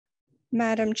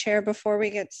Madam Chair, before we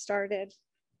get started,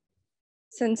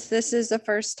 since this is the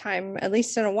first time, at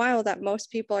least in a while, that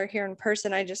most people are here in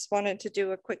person, I just wanted to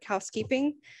do a quick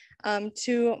housekeeping.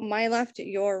 To my left,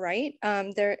 your right,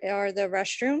 there are the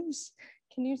restrooms.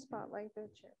 Can you spotlight the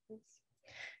chair, please?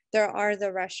 There are the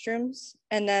restrooms.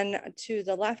 And then to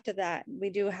the left of that, we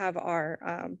do have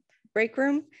our break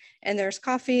room, and there's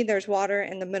coffee, there's water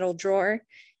in the middle drawer,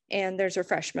 and there's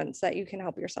refreshments that you can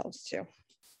help yourselves to.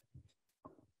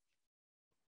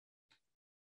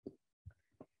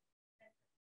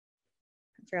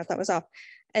 Forgot that was off.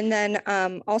 And then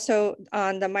also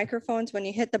on the microphones, when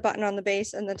you hit the button on the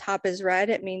base and the top is red,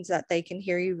 it means that they can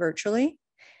hear you virtually.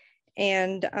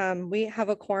 And we have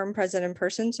a quorum present in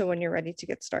person, so when you're ready to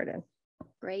get started.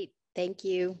 Great, thank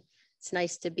you. It's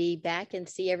nice to be back and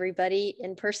see everybody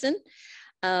in person.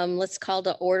 Let's call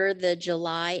to order the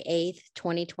July 8th,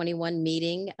 2021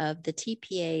 meeting of the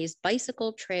TPA's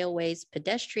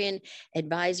Bicycle-Trailways-Pedestrian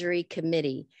Advisory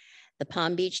Committee. The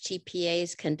Palm Beach TPA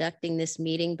is conducting this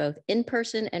meeting both in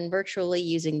person and virtually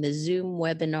using the Zoom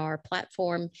webinar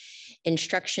platform.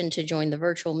 Instruction to join the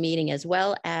virtual meeting as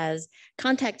well as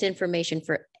contact information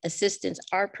for assistance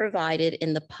are provided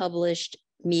in the published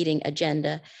meeting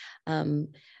agenda.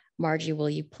 Margie, will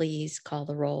you please call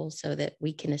the roll so that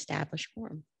we can establish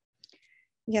quorum?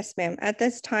 Yes, ma'am. At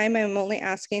this time, I'm only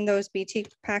asking those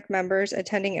BTPAC members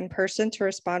attending in person to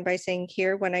respond by saying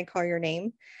here when I call your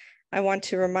name. I want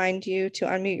to remind you to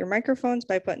unmute your microphones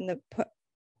by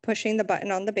pushing the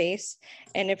button on the base.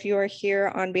 And if you are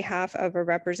here on behalf of a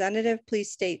representative,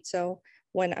 please state so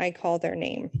when I call their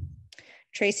name.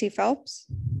 Tracy Phelps.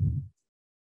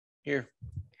 Here.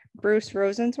 Bruce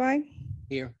Rosenzweig.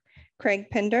 Here. Craig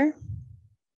Pinder.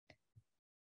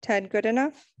 Ted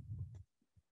Goodenough.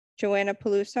 Joanna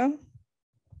Peluso.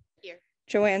 Here.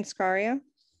 Joanne Scaria.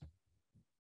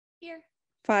 Here.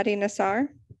 Fadi Nassar.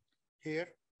 Here.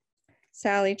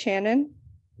 Sally Channon.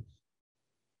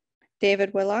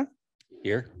 David Willock.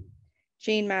 Here.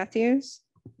 Jean Matthews.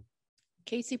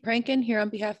 Casey Prankin here on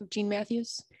behalf of Jean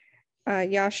Matthews.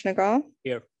 Yash Nagal.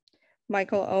 Here.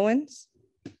 Michael Owens.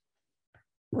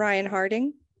 Ryan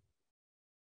Harding.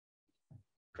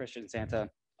 Christian Santa,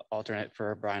 alternate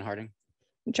for Brian Harding.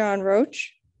 John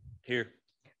Roach. Here.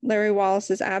 Larry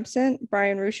Wallace is absent.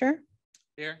 Brian Ruscher.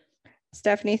 Here.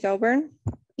 Stephanie Thoburn.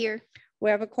 Here. We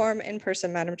have a quorum in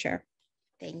person, Madam Chair.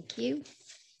 Thank you.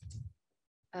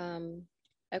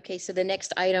 Okay, so the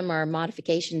next item are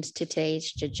modifications to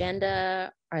today's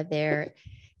agenda. Are there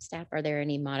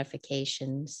any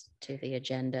modifications to the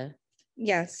agenda?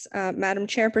 Yes, Madam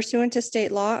Chair, pursuant to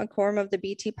state law, a quorum of the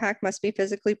BTPAC must be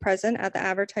physically present at the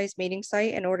advertised meeting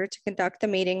site in order to conduct the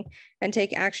meeting and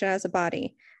take action as a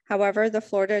body. However, the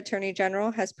Florida Attorney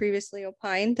General has previously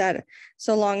opined that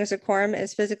so long as a quorum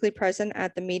is physically present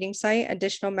at the meeting site,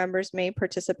 additional members may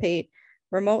participate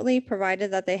remotely,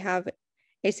 provided that they have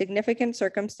a significant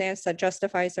circumstance that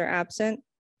justifies their absence,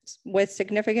 with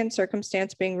significant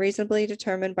circumstance being reasonably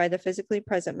determined by the physically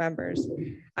present members.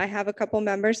 I have a couple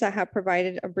members that have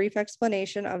provided a brief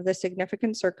explanation of the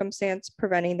significant circumstance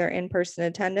preventing their in-person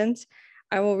attendance.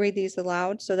 I will read these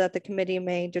aloud so that the committee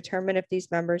may determine if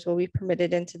these members will be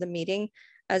permitted into the meeting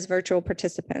as virtual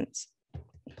participants.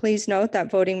 Please note that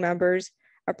voting members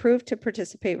approved to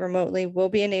participate remotely will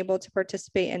be enabled to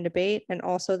participate in debate, and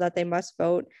also that they must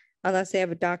vote unless they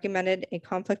have documented a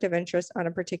conflict of interest on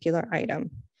a particular item.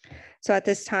 So at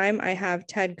this time, I have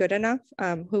Ted Goodenough,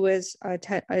 who is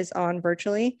on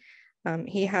virtually.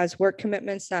 He has work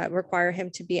commitments that require him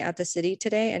to be at the city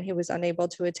today, and he was unable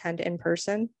to attend in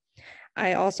person.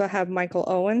 I also have Michael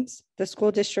Owens. The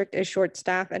school district is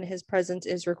short-staffed and his presence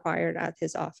is required at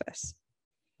his office.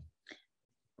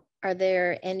 Are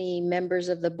there any members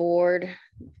of the board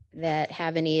that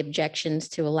have any objections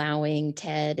to allowing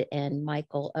Ted and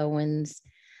Michael Owens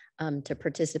to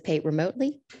participate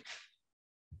remotely?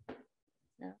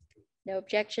 No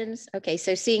objections? Okay,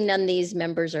 so seeing none, these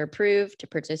members are approved to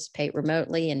participate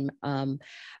remotely. And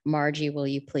Margie, will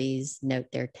you please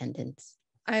note their attendance?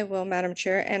 I will, Madam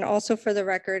Chair. And also for the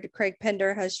record, Craig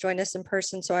Pinder has joined us in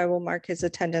person, so I will mark his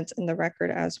attendance in the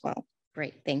record as well.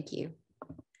 Great, thank you.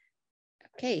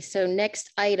 Okay, so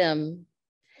next item,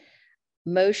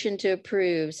 motion to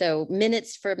approve. So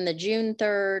minutes from the June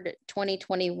 3rd,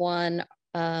 2021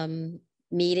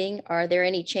 meeting. Are there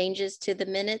any changes to the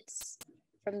minutes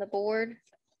from the board?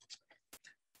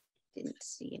 Didn't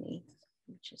see any.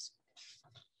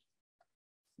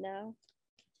 No.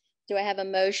 Do I have a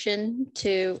motion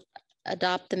to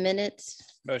adopt the minutes?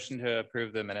 Motion to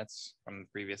approve the minutes from the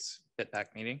previous BitPack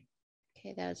meeting.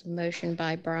 Okay, that was a motion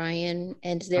by Brian.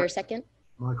 And is there a second?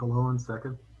 Michael Owen,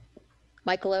 second.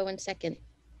 Michael Owen, second.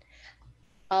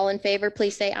 All in favor,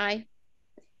 please say aye.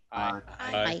 Aye.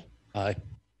 Aye. Aye.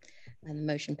 And the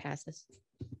motion passes.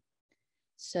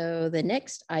 So the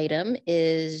next item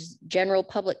is general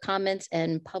public comments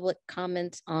and public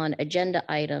comments on agenda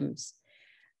items.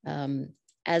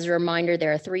 As a reminder,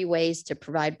 there are 3 ways to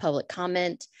provide public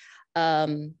comment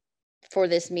for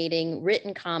this meeting.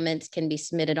 Written comments can be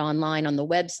submitted online on the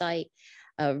website.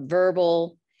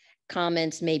 Verbal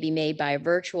comments may be made by a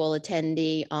virtual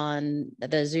attendee on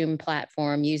the Zoom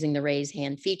platform using the raise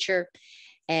hand feature.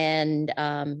 And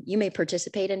you may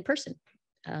participate in person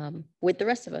with the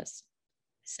rest of us.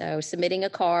 So submitting a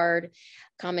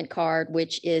comment card,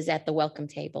 which is at the welcome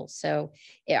table. So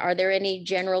are there any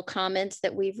general comments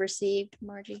that we've received,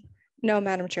 Margie? No,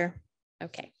 Madam Chair.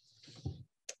 Okay.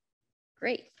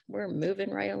 Great. We're moving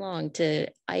right along to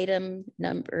item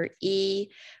number E,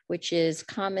 which is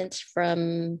comments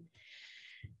from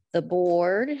the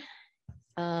board.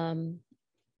 The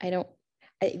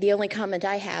only comment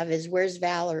I have is, where's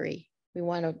Valerie? We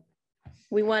want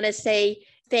to say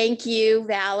thank you,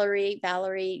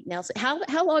 Valerie Nelson.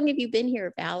 How long have you been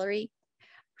here, Valerie?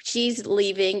 She's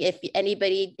leaving. If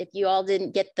you all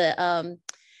didn't get the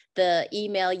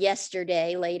email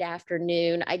yesterday, late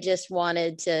afternoon, I just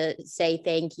wanted to say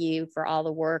thank you for all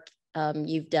the work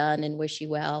you've done and wish you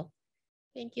well.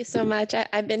 Thank you so much.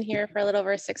 I've been here for a little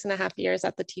over 6.5 years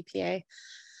at the TPA.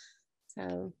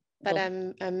 So, but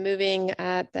Well, I'm moving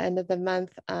at the end of the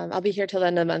month. I'll be here till the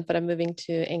end of the month, but I'm moving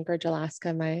to Anchorage,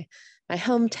 Alaska, my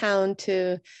hometown,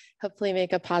 to hopefully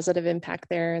make a positive impact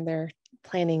there in their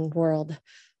planning world.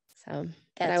 So,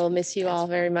 but I will miss you all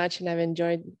very much, and I've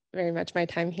enjoyed very much my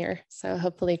time here. So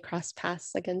hopefully cross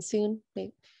paths again soon.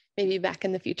 Maybe back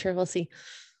in the future. We'll see.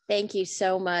 Thank you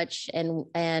so much,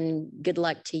 and good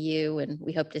luck to you. And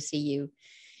we hope to see you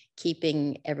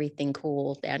keeping everything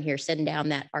cool down here, sending down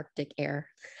that Arctic air.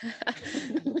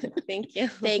 Thank you.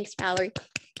 Thanks, Valerie.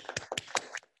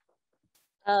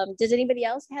 Does anybody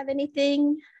else have any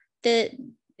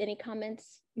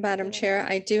comments? Madam Chair,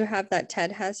 I do have that Ted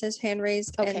has his hand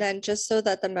raised. Okay. And then just so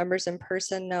that the members in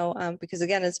person know, because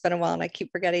again, it's been a while and I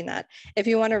keep forgetting that. If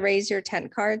you want to raise your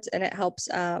tent cards, and it helps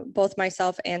both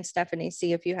myself and Stephanie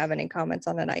see if you have any comments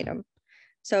on an item.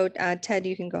 So Ted,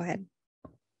 you can go ahead.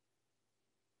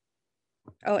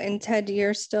 Oh, and Ted,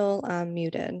 you're still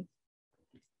muted.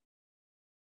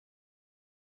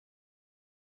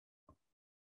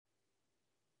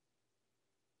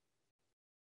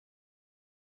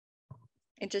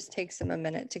 It just takes him a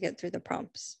minute to get through the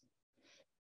prompts.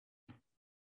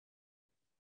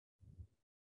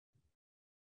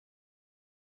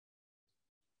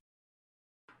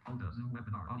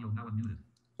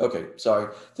 Okay,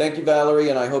 sorry. Thank you, Valerie,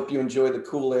 and I hope you enjoy the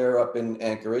cool air up in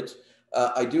Anchorage.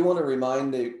 I do want to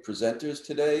remind the presenters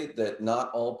today that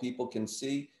not all people can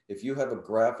see. If you have a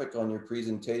graphic on your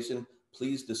presentation,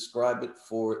 please describe it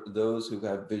for those who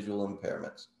have visual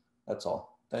impairments. That's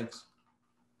all. Thanks.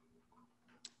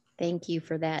 Thank you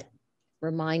for that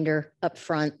reminder up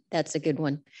front. That's a good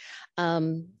one.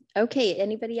 Okay,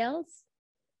 anybody else?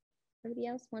 Anybody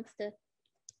else wants to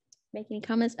make any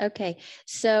comments? Okay,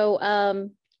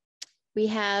 so we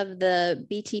have the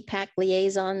BT PAC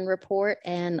liaison report,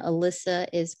 and Alyssa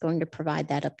is going to provide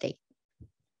that update.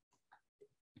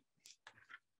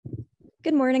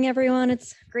 Good morning, everyone.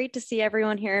 It's great to see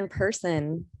everyone here in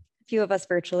person. A few of us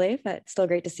virtually, but still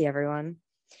great to see everyone.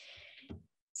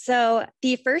 So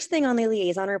the first thing on the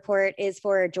liaison report is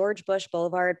for George Bush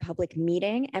Boulevard public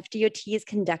meeting. FDOT is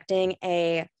conducting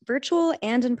a virtual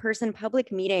and in-person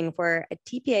public meeting for a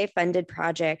TPA funded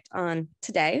project on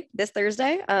this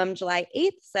Thursday, July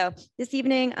 8th. So this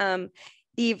evening,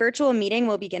 the virtual meeting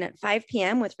will begin at 5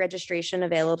 p.m. with registration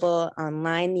available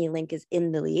online. The link is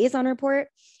in the liaison report.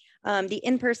 The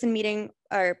in-person meeting,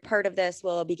 or part of this,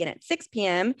 will begin at 6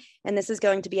 p.m. and this is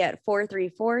going to be at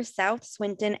 434 South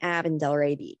Swinton Ave in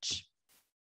Delray Beach.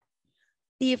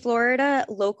 The Florida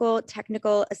Local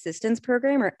Technical Assistance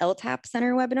Program, or LTAP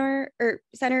Center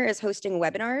is hosting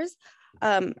webinars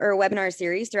or webinar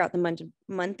series throughout the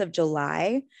month of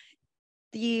July.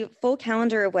 The full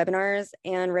calendar of webinars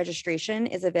and registration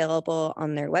is available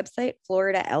on their website,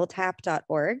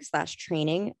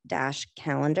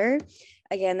 floridaltap.org/training-calendar.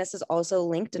 Again, this is also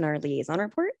linked in our liaison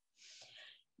report.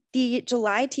 The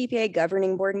July TPA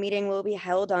Governing Board meeting will be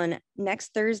held on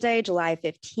next Thursday, July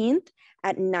 15th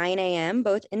at 9 a.m.,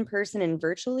 both in person and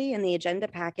virtually, and the agenda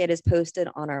packet is posted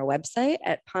on our website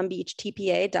at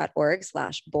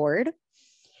palmbeachtpa.org/board.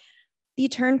 The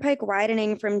Turnpike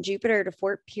widening from Jupiter to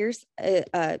Fort Pierce,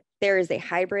 there is a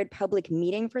hybrid public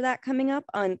meeting for that coming up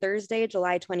on Thursday,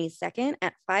 July 22nd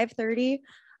at 5:30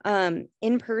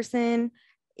 in person.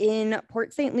 in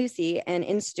Port St. Lucie and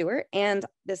in Stewart, and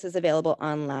this is available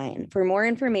online. For more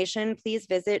information, please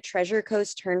visit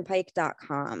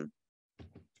treasurecoastturnpike.com.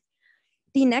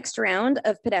 The next round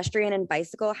of pedestrian and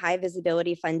bicycle high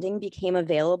visibility funding became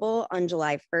available on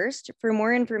July 1st. For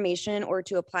more information or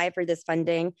to apply for this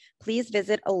funding, please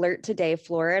visit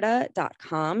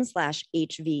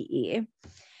alerttodayflorida.com/HVE.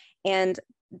 And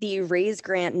the RAISE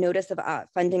grant notice of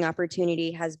funding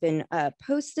opportunity has been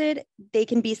posted. They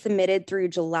can be submitted through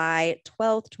July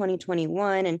 12th,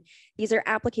 2021. And these are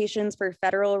applications for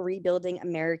federal Rebuilding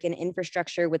American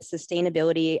Infrastructure with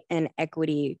Sustainability and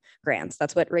Equity grants.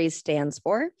 That's what RAISE stands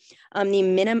for. The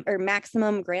minimum or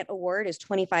maximum grant award is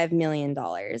 $25 million.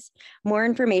 More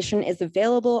information is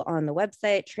available on the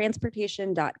website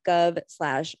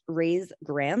transportation.gov/RAISE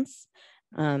grants.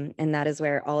 And that is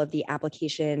where all of the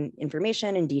application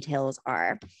information and details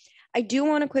are. I do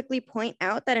want to quickly point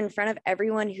out that in front of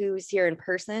everyone who's here in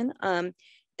person,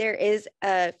 there is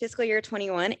a fiscal year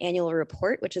 21 annual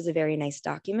report, which is a very nice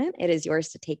document. It is yours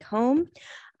to take home.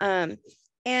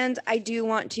 And I do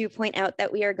want to point out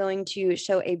that we are going to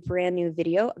show a brand new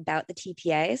video about the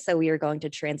TPA. So we are going to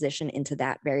transition into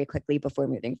that very quickly before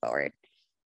moving forward.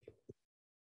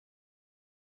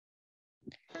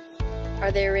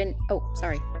 Are there in, oh,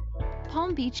 sorry.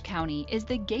 Palm Beach County is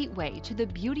the gateway to the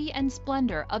beauty and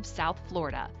splendor of South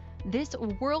Florida. This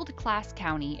world-class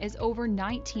county is over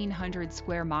 1,900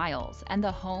 square miles and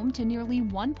the home to nearly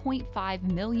 1.5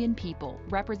 million people,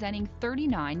 representing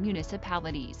 39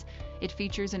 municipalities. It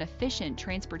features an efficient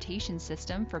transportation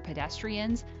system for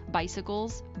pedestrians,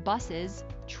 bicycles, buses,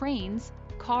 trains,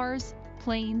 cars,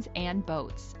 planes, and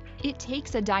boats. It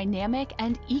takes a dynamic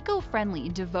and eco-friendly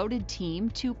devoted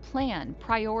team to plan,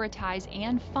 prioritize,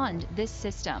 and fund this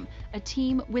system, a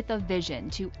team with a vision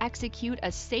to execute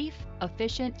a safe,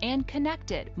 efficient, and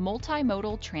connected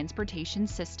multimodal transportation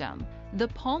system. The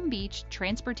Palm Beach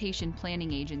Transportation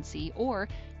Planning Agency, or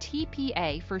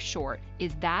TPA for short,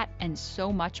 is that and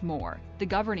so much more. The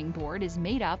governing board is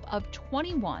made up of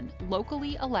 21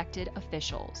 locally elected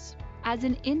officials. As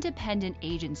an independent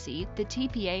agency, the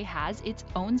TPA has its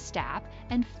own staff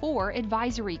and 4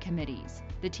 advisory committees.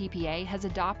 The TPA has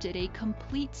adopted a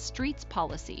complete streets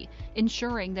policy,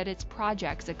 ensuring that its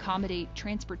projects accommodate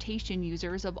transportation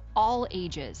users of all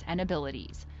ages and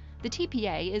abilities. The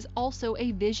TPA is also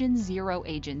a Vision Zero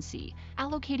agency,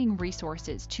 allocating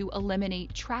resources to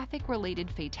eliminate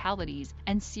traffic-related fatalities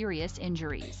and serious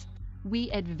injuries.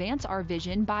 We advance our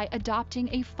vision by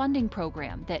adopting a funding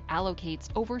program that allocates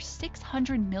over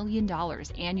 $600 million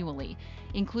annually,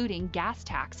 including gas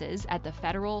taxes at the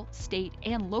federal, state,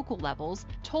 and local levels,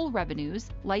 toll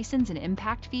revenues, license and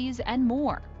impact fees, and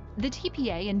more. The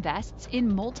TPA invests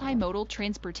in multimodal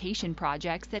transportation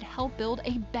projects that help build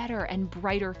a better and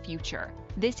brighter future.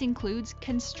 This includes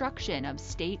construction of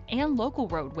state and local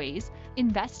roadways,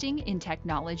 investing in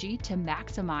technology to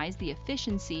maximize the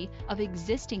efficiency of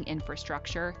existing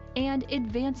infrastructure, and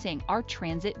advancing our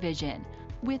transit vision.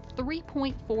 With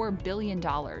 $3.4 billion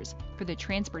for the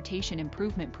Transportation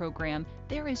Improvement Program,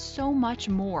 there is so much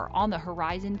more on the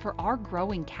horizon for our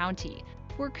growing county.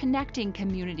 We're connecting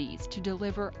communities to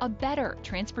deliver a better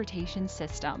transportation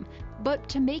system. But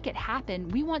to make it happen,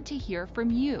 we want to hear from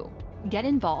you. Get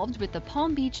involved with the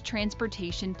Palm Beach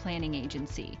Transportation Planning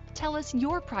Agency. Tell us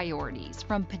your priorities,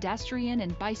 from pedestrian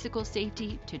and bicycle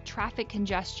safety to traffic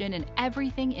congestion and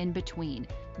everything in between.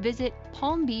 Visit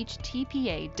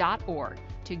palmbeachtpa.org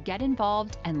to get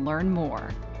involved and learn more.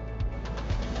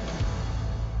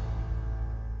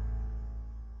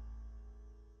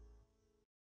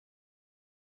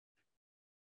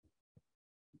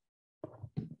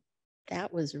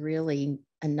 That was really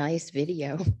a nice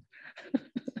video.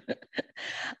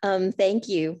 Thank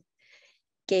you.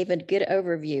 Gave a good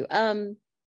overview.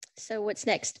 So what's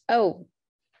next? Oh,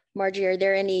 Margie, are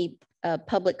there any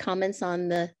public comments on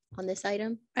this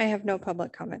item? I have no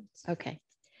public comments. Okay.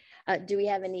 Do we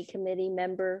have any committee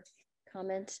member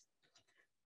comments?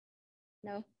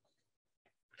 No?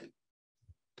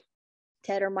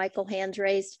 Ted or Michael, hands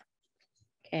raised?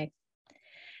 Okay.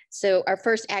 So our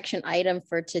first action item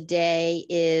for today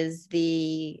is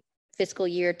the fiscal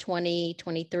year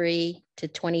 2023 to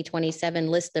 2027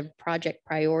 list of project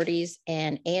priorities.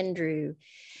 And Andrew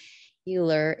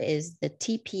Euler is the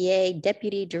TPA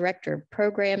Deputy Director of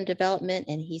Program Development,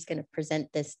 and he's going to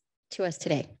present this to us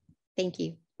today. Thank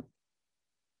you.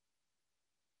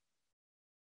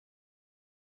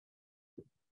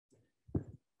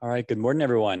 All right, good morning,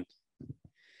 everyone.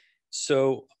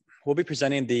 So we'll be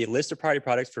presenting the list of priority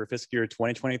products for fiscal year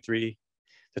 2023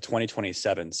 to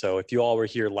 2027. So if you all were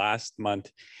here last month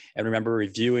and remember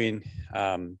reviewing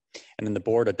and then the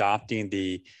board adopting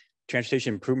the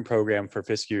Transportation Improvement Program for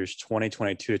fiscal years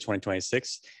 2022 to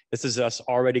 2026. This is us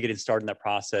already getting started in that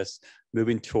process,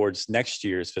 moving towards next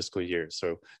year's fiscal year,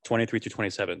 so 23 to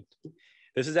 27.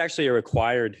 This is actually a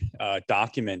required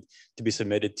document to be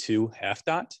submitted to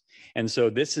FDOT. And so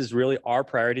this is really our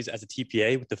priorities as a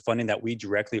TPA with the funding that we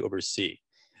directly oversee.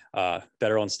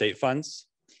 Federal and state funds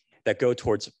that go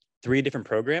towards 3 different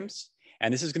programs.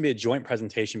 And this is going to be a joint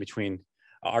presentation between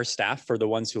our staff for the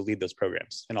ones who lead those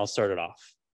programs. And I'll start it off.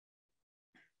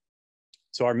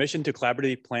 So our mission to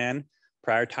collaboratively plan,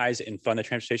 prioritize, and fund the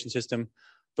transportation system,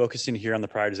 focusing here on the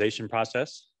prioritization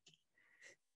process.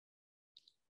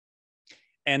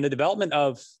 And the development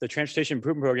of the Transportation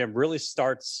Improvement Program really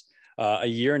starts a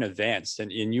year in advance.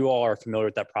 And you all are familiar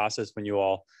with that process when you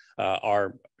all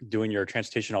are doing your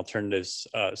transportation alternatives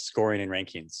scoring and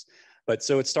rankings. But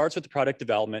so it starts with the product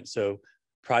development. So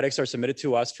products are submitted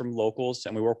to us from locals,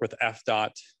 and we work with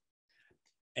FDOT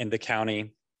and the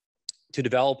county to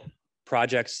develop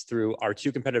projects through our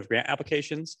 2 competitive grant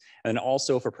applications, and then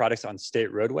also for products on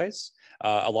state roadways.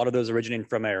 A lot of those originating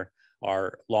from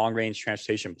our long-range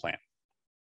transportation plan.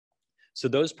 So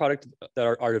those products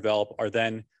that are developed are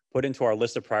then put into our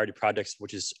list of priority projects,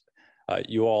 which is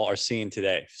you all are seeing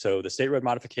today. So the state road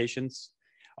modifications,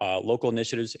 local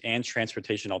initiatives, and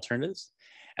transportation alternatives.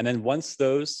 And then once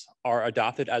those are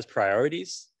adopted as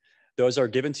priorities, those are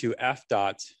given to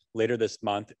FDOT later this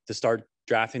month to start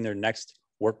drafting their next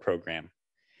work program.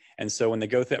 And so when they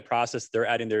go through that process, they're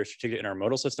adding their strategic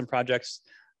intermodal system projects,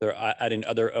 they're adding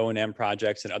other O&M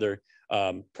projects and other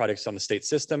projects on the state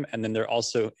system. And then they're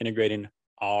also integrating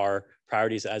our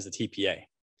priorities as the TPA.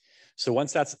 So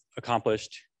once that's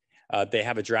accomplished, they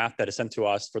have a draft that is sent to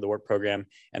us for the work program.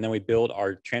 And then we build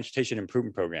our transportation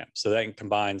improvement program. So that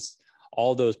combines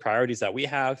all those priorities that we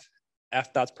have,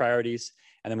 FDOT's priorities,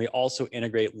 and then we also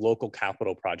integrate local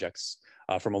capital projects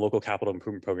from a local capital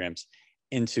improvement programs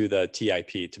into the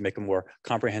TIP to make a more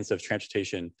comprehensive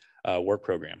transportation work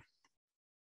program.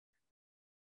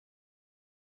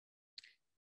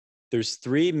 There's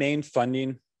 3 main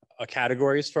funding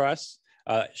categories for us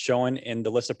shown in the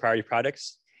list of priority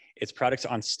products. It's products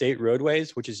on state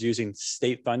roadways, which is using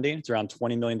state funding. It's around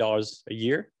 $20 million a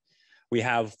year. We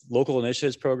have local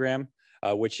initiatives program,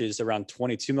 which is around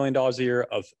 $22 million a year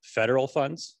of federal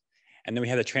funds. And then we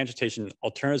have the transportation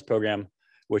alternatives program,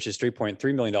 which is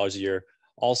 $3.3 million a year,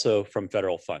 also from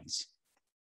federal funds.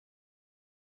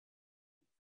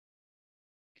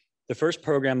 The first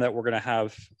program that we're going to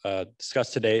have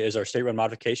discussed today is our state road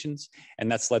modifications,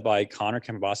 and that's led by Connor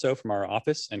Cambasso from our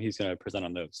office, and he's going to present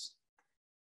on those.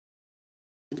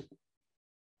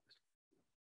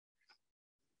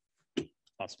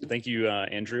 Awesome. Thank you,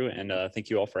 Andrew, and thank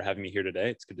you all for having me here today.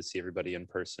 It's good to see everybody in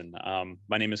person.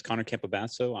 My name is Connor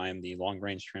Campobasso. I am the Long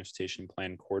Range Transportation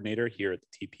Plan Coordinator here at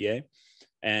the TPA.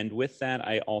 And with that,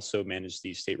 I also manage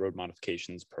the State Road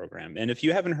Modifications Program. And if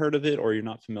you haven't heard of it or you're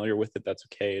not familiar with it, that's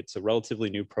okay. It's a relatively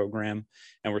new program,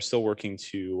 and we're still working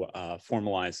to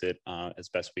formalize it as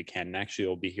best we can. And actually,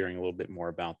 you'll be hearing a little bit more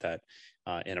about that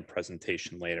in a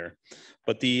presentation later.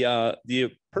 But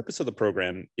the purpose of the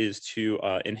program is to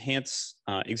enhance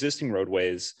existing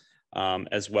roadways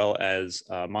as well as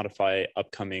modify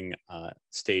upcoming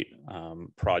state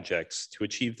projects to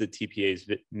achieve the TPA's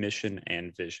mission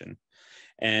and vision.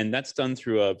 And that's done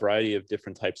through a variety of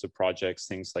different types of projects,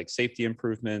 things like safety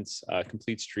improvements,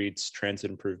 complete streets,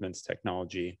 transit improvements,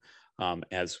 technology,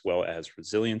 as well as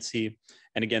resiliency.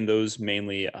 And again, those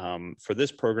mainly for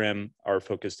this program are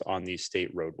focused on the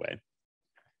state roadway.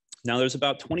 Now there's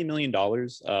about $20 million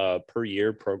per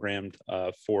year programmed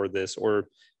for this, or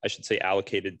I should say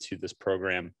allocated to this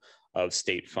program of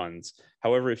state funds.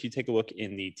 However, if you take a look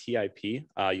in the TIP,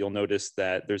 you'll notice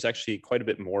that there's actually quite a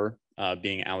bit more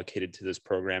being allocated to this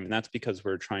program. And that's because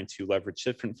we're trying to leverage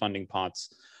different funding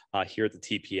pots here at the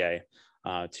TPA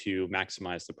to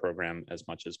maximize the program as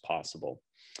much as possible.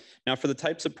 Now, for the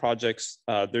types of projects,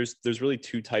 there's really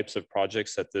 2 types of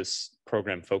projects that this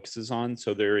program focuses on.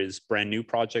 So there is brand new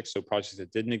projects, so projects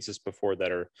that didn't exist before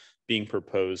that are being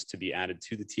proposed to be added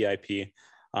to the TIP.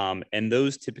 And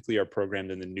those typically are programmed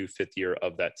in the new 5th year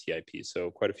of that TIP, so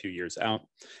quite a few years out.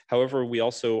 However, we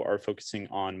also are focusing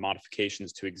on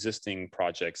modifications to existing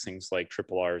projects, things like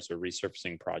RRRs or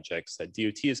resurfacing projects that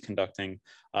DOT is conducting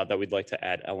that we'd like to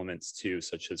add elements to,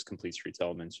 such as complete streets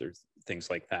elements or things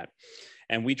like that.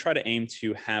 And we try to aim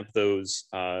to have those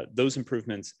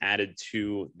improvements added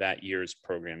to that year's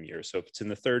program year. So if it's in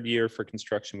the 3rd year for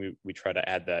construction, we try to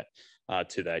add that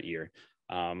to that year.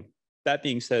 That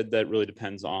being said, that really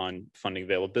depends on funding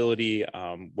availability,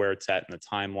 where it's at in the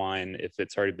timeline. If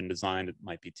it's already been designed, it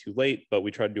might be too late, but we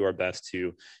try to do our best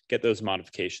to get those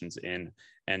modifications in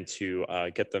and to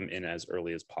get them in as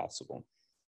early as possible.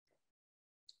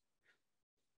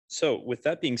 So with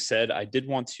that being said, I did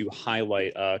want to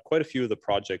highlight quite a few of the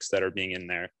projects that are being in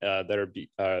there that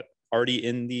are already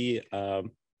in the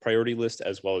priority list,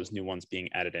 as well as new ones being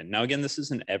added in. Now, again, this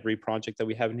isn't every project that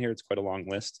we have in here. It's quite a long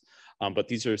list, but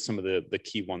these are some of the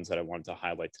key ones that I wanted to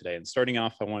highlight today. And starting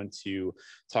off, I wanted to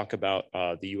talk about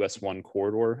the US 1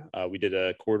 corridor. We did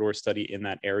a corridor study in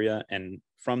that area, and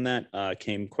from that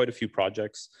came quite a few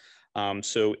projects.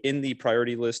 So in the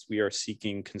priority list, we are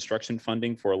seeking construction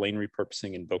funding for a lane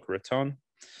repurposing in Boca Raton.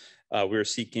 We are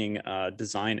seeking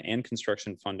design and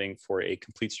construction funding for a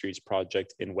complete streets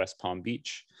project in West Palm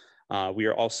Beach. We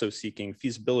are also seeking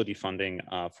feasibility funding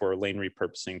for a lane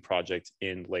repurposing project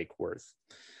in Lake Worth.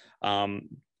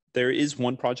 There is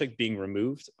one project being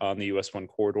removed on the US 1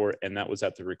 corridor, and that was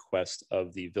at the request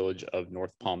of the Village of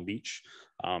North Palm Beach.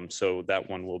 So that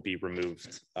one will be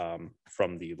removed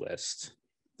from the list.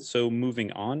 So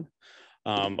moving on,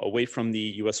 away from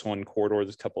the US 1 corridor,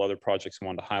 there's a couple other projects I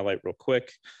wanted to highlight real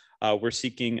quick. We're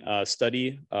seeking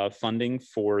study funding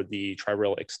for the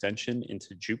Tri-Rail extension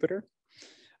into Jupiter.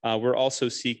 We're also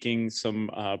seeking some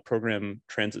program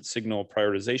transit signal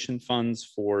prioritization funds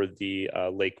for the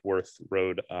Lake Worth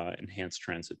Road Enhanced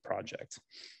Transit Project.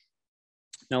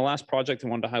 Now, the last project I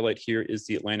wanted to highlight here is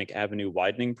the Atlantic Avenue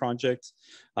Widening Project.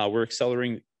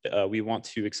 We want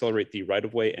to accelerate the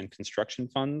right-of-way and construction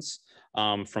funds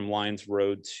from Lyons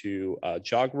Road to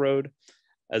Jog Road,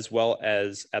 as well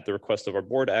as, at the request of our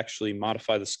board, actually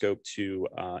modify the scope to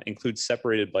include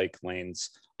separated bike lanes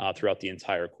throughout the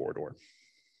entire corridor.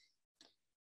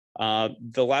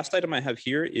 The last item I have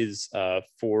here is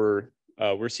we're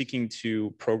seeking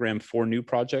to program 4 new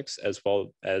projects, as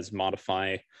well as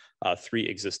modify 3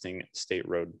 existing state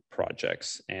road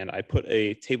projects. And I put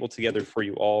a table together for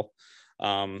you all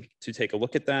to take a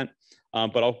look at that,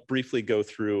 but I'll briefly go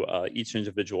through each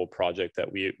individual project that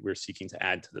we're seeking to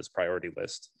add to this priority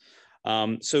list.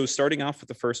 So starting off with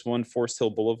the first one, Forest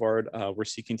Hill Boulevard, we're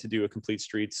seeking to do a complete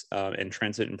streets and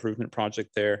transit improvement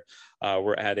project there.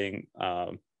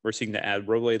 We're seeking to add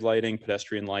roadway lighting,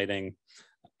 pedestrian lighting,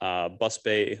 bus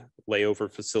bay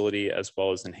layover facility, as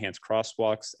well as enhanced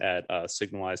crosswalks at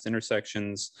signalized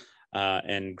intersections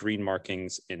and green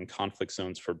markings in conflict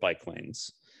zones for bike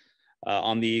lanes.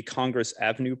 On the Congress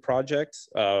Avenue project,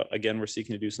 again, we're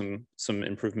seeking to do some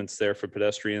improvements there for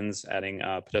pedestrians, adding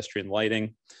pedestrian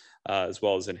lighting, as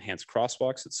well as enhanced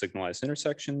crosswalks at signalized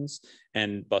intersections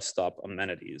and bus stop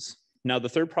amenities. Now, the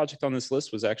third project on this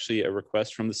list was actually a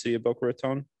request from the city of Boca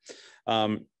Raton.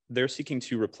 They're seeking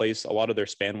to replace a lot of their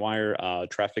span wire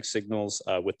traffic signals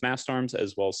with mast arms,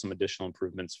 as well as some additional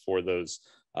improvements for those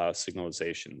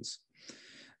signalizations.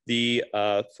 The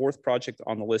fourth project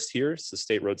on the list here is the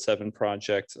State Road 7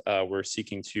 project. We're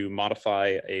seeking to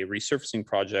modify a resurfacing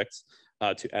project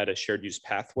to add a shared use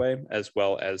pathway, as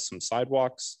well as some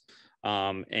sidewalks,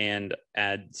 and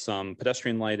add some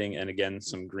pedestrian lighting, and again,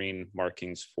 some green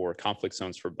markings for conflict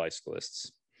zones for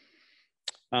bicyclists.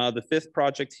 The fifth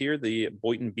project here, the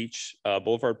Boynton Beach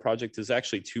Boulevard project, is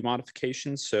actually 2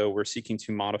 modifications. So we're seeking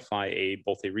to modify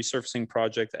both a resurfacing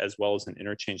project as well as an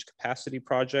interchange capacity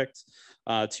project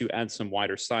to add some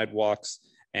wider sidewalks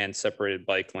and separated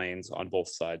bike lanes on both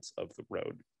sides of the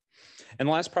road. And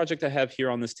the last project I have here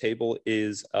on this table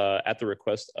is at the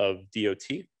request of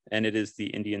DOT, and it is the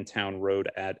Indian Town Road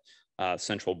at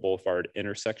Central Boulevard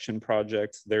intersection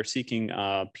project. They're seeking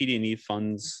PD&E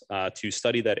funds to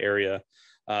study that area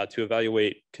to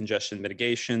evaluate congestion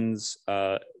mitigations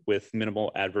with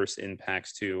minimal adverse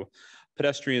impacts to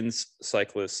pedestrians,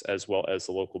 cyclists, as well as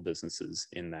the local businesses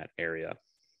in that area.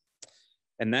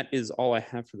 And that is all I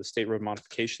have for the state road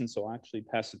modification. So I'll actually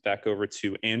pass it back over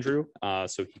to Andrew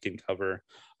so he can cover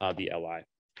the LI.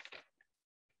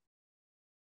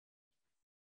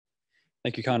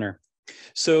 Thank you, Connor.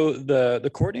 So the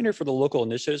coordinator for the local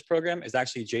initiatives program is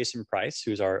actually Jason Price,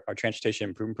 who's our transportation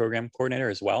improvement program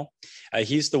coordinator as well.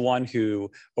 He's the one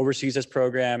who oversees this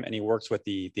program, and he works with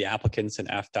the applicants and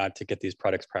AFDOT to get these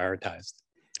products prioritized.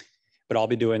 But I'll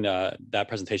be doing that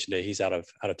presentation today. He's out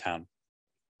of town.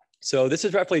 So this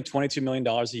is roughly $22 million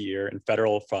a year in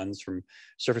federal funds from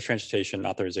Surface Transportation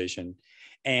Authorization.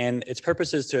 And its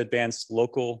purpose is to advance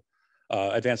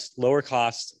lower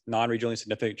cost, non-regionally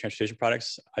significant transportation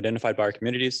products identified by our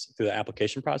communities through the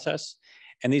application process.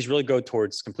 And these really go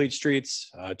towards complete streets,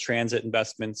 transit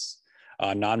investments,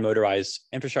 non-motorized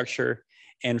infrastructure,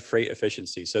 and freight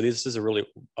efficiency. So this is a really,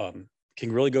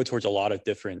 can really go towards a lot of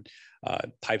different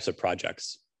types of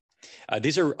projects.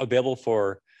 These are available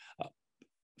for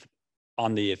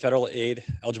on the federal aid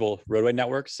eligible roadway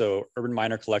network. So urban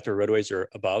minor collector roadways are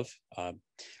above.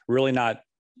 Really not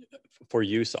for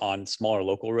use on smaller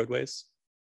local roadways.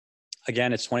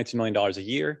 Again, it's $22 million a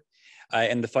year.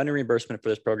 And the funding reimbursement for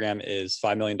this program is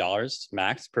 $5 million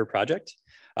max per project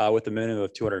with a minimum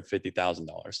of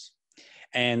 $250,000.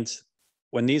 And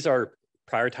when these are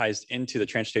prioritized into the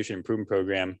Transportation Improvement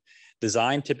Program,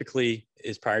 design typically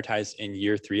is prioritized in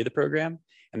year 3 of the program,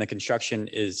 and the construction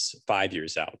is 5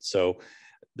 years out. So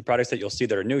the projects that you'll see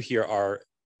that are new here are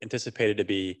anticipated to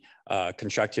be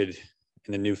constructed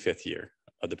in the new 5th year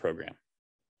of the program.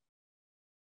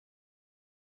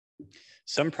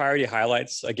 Some priority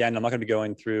highlights. Again, I'm not going to be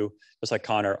going through, just like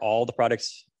Connor, all the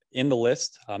products in the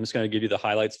list. I'm just going to give you the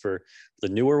highlights for the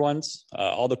newer ones.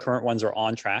 All the current ones are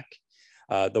on track.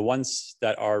 The ones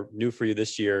that are new for you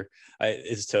this year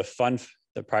is to fund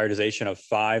the prioritization of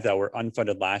 5 that were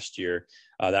unfunded last year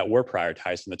that were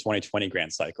prioritized in the 2020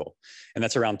 grant cycle. And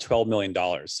that's around $12 million.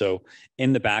 So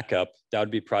in the backup, that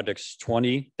would be projects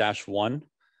 20-1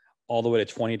 all the way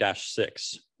to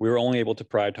 20-6. We were only able to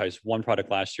prioritize one product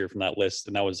last year from that list,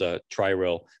 and that was a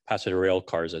tri-rail passenger rail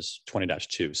cars as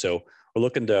 20-2. So we're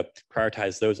looking to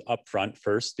prioritize those up front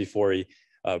first before we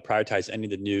prioritize any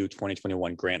of the new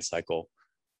 2021 grant cycle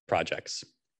projects.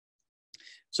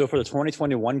 So for the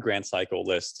 2021 grant cycle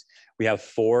list, we have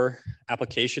 4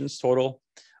 applications total,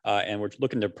 and we're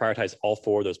looking to prioritize all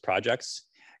 4 of those projects.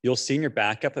 You'll see in your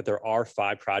backup that there are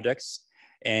 5 projects,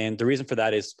 and the reason for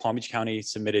that is Palm Beach County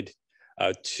submitted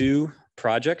 2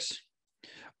 projects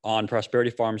on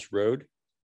Prosperity Farms Road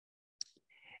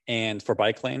and for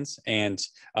bike lanes, and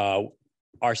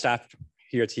our staff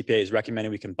here at TPA is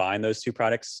recommending we combine those 2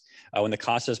 products. When the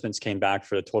cost estimates came back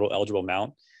for the total eligible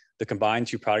amount, the combined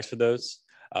 2 products for those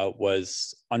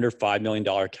was under $5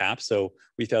 million cap. So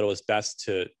we thought it was best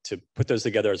to put those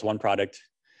together as one product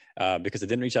because it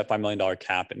didn't reach that $5 million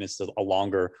cap, and it's a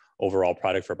longer overall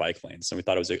product for bike lanes. So we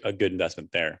thought it was a good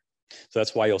investment there. So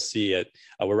that's why you'll see it.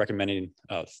 We're recommending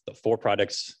 4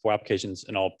 products, 4 applications,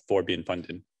 and all 4 being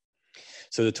funded.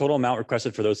 So the total amount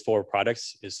requested for those 4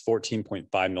 products is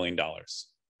 $14.5 million. And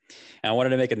I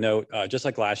wanted to make a note, just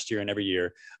like last year and every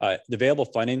year, the available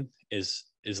funding is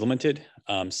limited.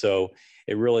 So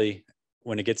it really,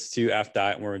 when it gets to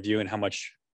AFDOT and we're reviewing how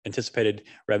much anticipated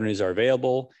revenues are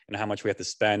available and how much we have to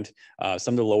spend,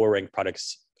 some of the lower ranked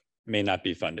products may not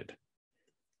be funded.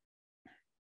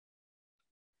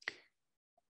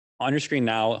 On your screen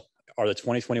now are the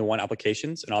 2021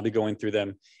 applications, and I'll be going through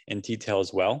them in detail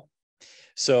as well.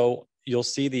 So you'll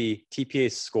see the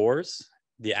TPA scores,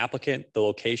 the applicant, the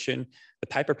location, the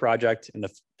type of project, and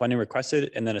the funding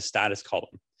requested, and then a status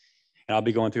column. And I'll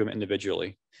be going through them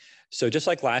individually. So just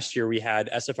like last year, we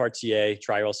had SFRTA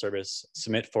Tri-Rail Service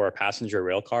submit for a passenger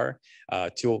rail car,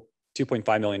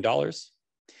 $2.5 million.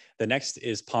 The next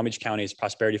is Palm Beach County's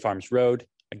Prosperity Farms Road,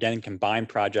 again, combined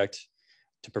project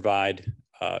to provide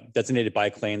designated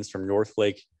bike lanes from North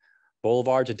Lake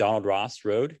Boulevard to Donald Ross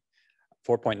Road,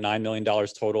 $4.9 million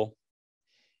total.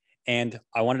 And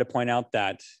I wanted to point out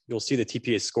that you'll see the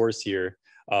TPA scores here,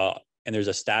 and there's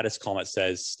a status column that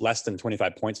says less than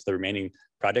 25 points for the remaining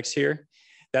projects here.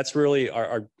 That's really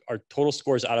our total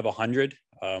scores out of 100.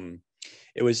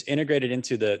 It was integrated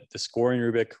into the scoring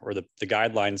rubric or the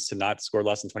guidelines to not score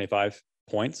less than 25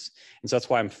 points. And so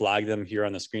that's why I'm flagging them here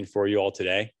on the screen for you all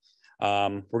today.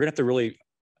 We're gonna have to really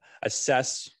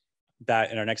assess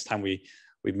that in our next time we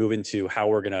move into how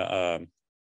we're gonna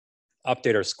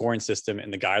update our scoring system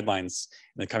and the guidelines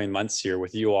in the coming months here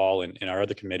with you all and our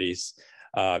other committees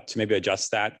to maybe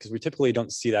adjust that, because we typically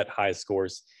don't see that high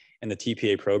scores in the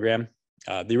TPA program.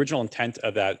 The original intent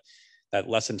of that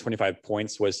less than 25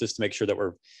 points was just to make sure that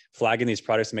we're flagging these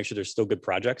projects to make sure they're still good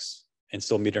projects and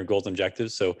still meet our goals and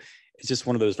objectives. So it's just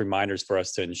one of those reminders for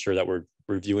us to ensure that we're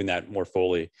reviewing that more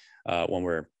fully when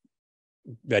we're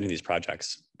vetting these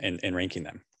projects and ranking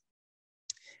them.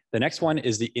 The next one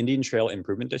is the Indian Trail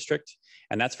Improvement District,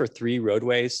 and that's for 3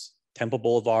 roadways, Temple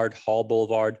Boulevard, Hall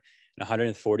Boulevard, and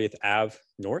 140th Ave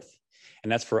North.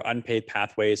 And that's for unpaved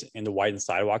pathways and the widened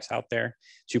sidewalks out there,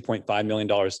 $2.5 million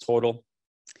total.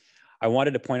 I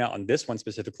wanted to point out on this one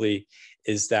specifically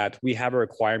is that we have a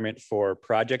requirement for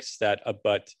projects that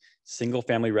abut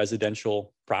single-family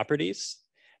residential properties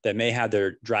that may have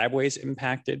their driveways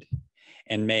impacted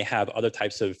and may have other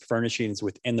types of furnishings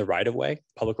within the right-of-way,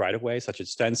 public right-of-way, such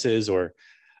as fences or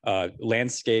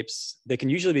landscapes. They can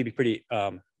usually be pretty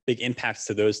big impacts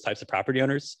to those types of property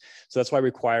owners. So that's why we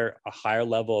require a higher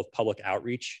level of public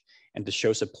outreach and to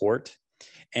show support.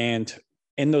 And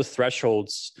in those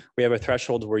thresholds, we have a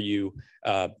threshold where you,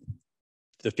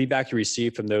 the feedback you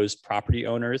receive from those property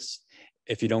owners,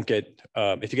 if you don't get,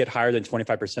 if you get higher than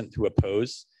 25% who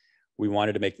oppose, we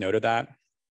wanted to make note of that.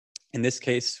 In this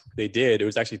case, they did. It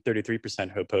was actually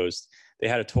 33% who opposed. They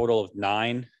had a total of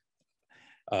 9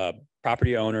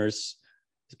 property owners,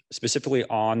 specifically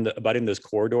abutting those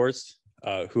corridors,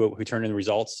 who turned in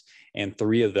results, and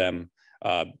 3 of them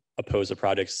opposed the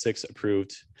project, 6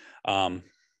 approved.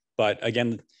 But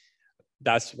again,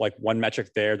 that's like one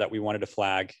metric there that we wanted to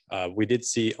flag. We did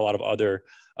see a lot of other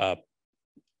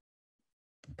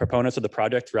proponents of the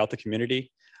project throughout the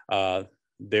community.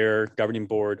 Their governing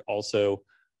board also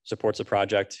supports the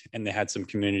project, and they had some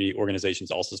community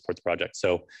organizations also support the project.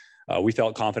 So we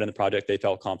felt confident in the project. They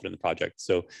felt confident in the project.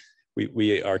 So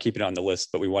we are keeping it on the list,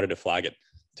 but we wanted to flag it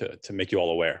to make you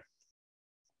all aware.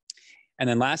 And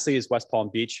then lastly is West Palm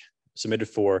Beach, submitted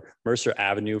for Mercer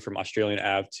Avenue from Australian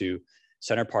Ave to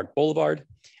Center Park Boulevard.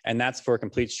 And that's for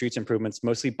complete streets improvements,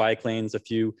 mostly bike lanes, a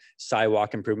few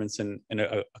sidewalk improvements in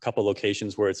a couple of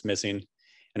locations where it's missing,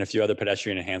 and a few other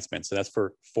pedestrian enhancements. So that's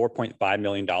for $4.5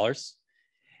 million.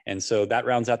 And so that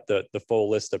rounds out the full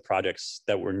list of projects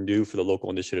that were new for the local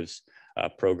initiatives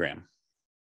program.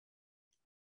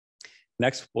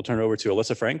 Next, we'll turn it over to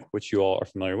Alyssa Frank, which you all are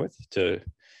familiar with, to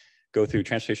go through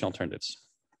transportation alternatives.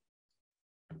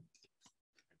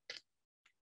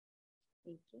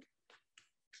 Thank you.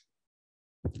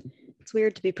 It's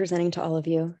weird to be presenting to all of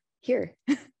you here.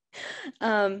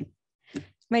 My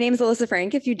name is Alyssa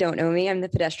Frank. If you don't know me, I'm the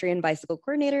pedestrian bicycle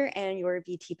coordinator and your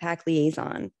BTPAC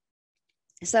liaison.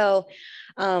 So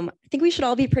I think we should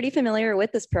all be pretty familiar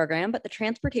with this program, but the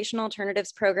Transportation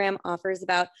Alternatives Program offers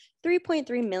about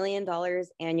 $3.3 million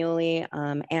annually.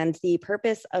 And the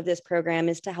purpose of this program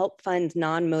is to help fund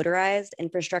non-motorized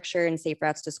infrastructure and safe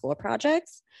routes to school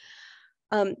projects.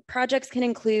 Projects can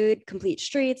include complete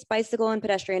streets, bicycle and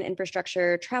pedestrian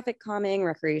infrastructure, traffic calming,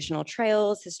 recreational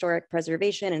trails, historic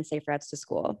preservation, and safe routes to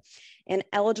school. And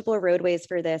eligible roadways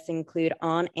for this include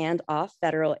on and off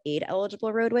federal aid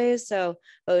eligible roadways, so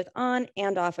both on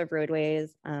and off of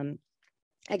roadways.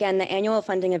 Again, the annual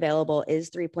funding available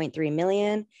is $3.3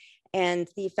 million. And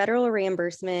the federal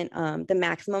reimbursement, the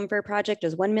maximum for a project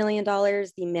is $1 million.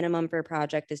 The minimum for a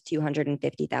project is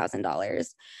 $250,000.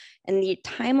 And the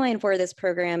timeline for this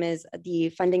program is the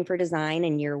funding for design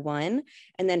in year 1,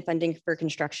 and then funding for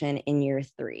construction in year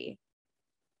 3.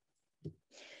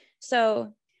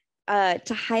 So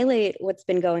to highlight what's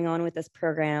been going on with this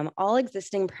program, all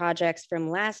existing projects from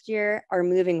last year are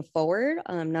moving forward.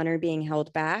 None are being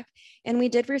held back. And we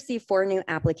did receive 4 new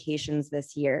applications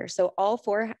this year. So all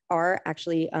 4 are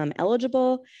actually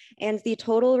eligible. And the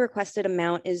total requested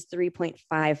amount is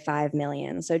 $3.55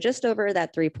 million. So just over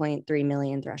that $3.3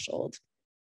 million threshold.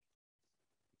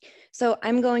 So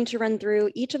I'm going to run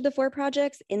through each of the 4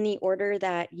 projects in the order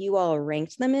that you all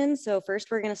ranked them in. So first,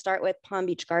 we're going to start with Palm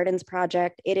Beach Gardens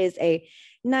project. It is a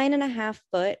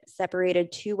 9.5-foot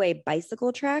separated 2-way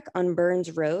bicycle track on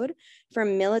Burns Road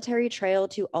from Military Trail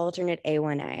to alternate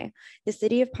A1A. The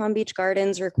city of Palm Beach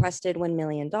Gardens requested $1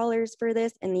 million for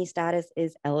this, and the status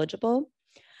is eligible.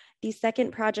 The second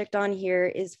project on here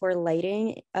is for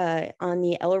lighting on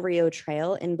the El Rio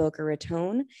Trail in Boca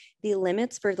Raton. The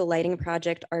limits for the lighting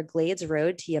project are Glades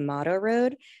Road to Yamato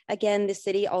Road. Again, the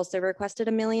city also requested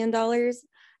 $1 million,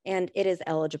 and it is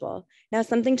eligible. Now,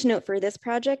 something to note for this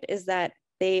project is that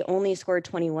they only scored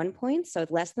 21 points, so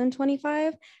less than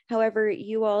 25. However,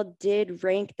 you all did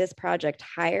rank this project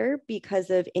higher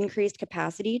because of increased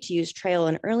capacity to use trail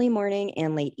in early morning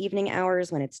and late evening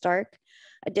hours when it's dark.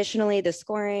 Additionally, the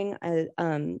scoring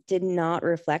did not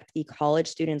reflect the college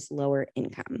students' lower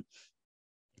income.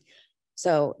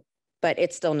 So, but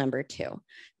it's still number 2.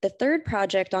 The third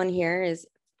project on here is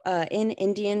in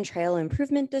Indian Trail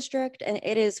Improvement District, and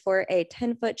it is for a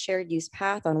 10-foot shared use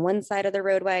path on one side of the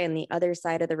roadway, and the other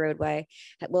side of the roadway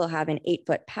will have an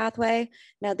 8-foot pathway.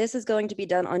 Now, this is going to be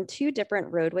done on 2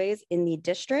 different roadways in the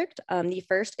district. The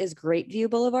first is Great View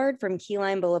Boulevard from Key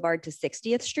Lime Boulevard to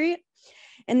 60th Street.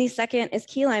 And the second is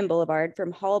Key Lime Boulevard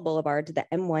from Hall Boulevard to the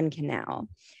M1 Canal.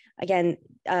 Again,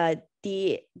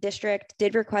 the district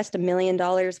did request $1 million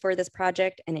for this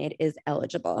project, and it is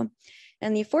eligible.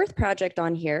 And the fourth project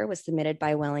on here was submitted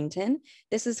by Wellington.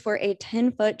 This is for a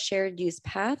 10-foot shared use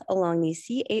path along the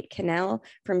C8 Canal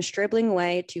from Stribling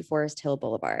Way to Forest Hill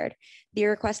Boulevard. The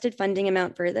requested funding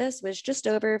amount for this was just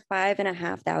over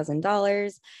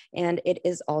 $5,500, and it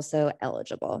is also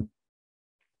eligible.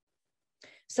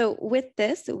 So with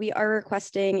this, we are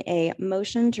requesting a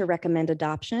motion to recommend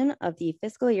adoption of the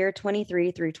fiscal year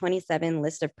 23 through 27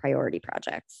 list of priority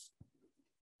projects.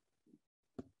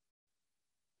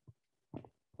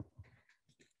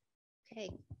 Okay.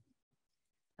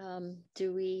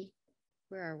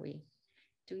 Where are we?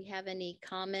 Do we have any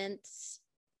comments?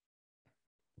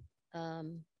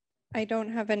 I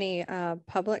don't have any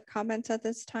public comments at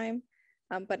this time,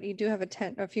 but you do have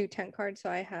a few tent cards. So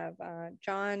I have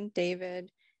John,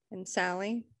 David, and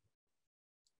Sally,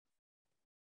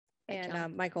 and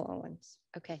John. Michael Owens.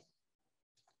 Okay.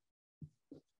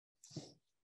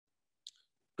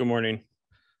 Good morning.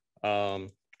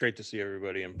 Great to see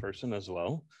everybody in person as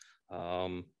well.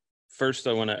 First,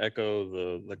 I want to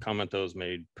echo the comment that was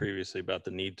made previously about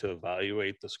the need to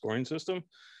evaluate the scoring system.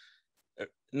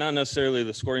 Not necessarily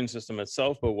the scoring system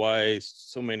itself, but why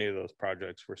so many of those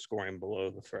projects were scoring below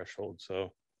the threshold.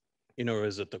 So, you know,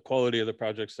 is it the quality of the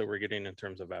projects that we're getting in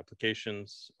terms of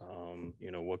applications?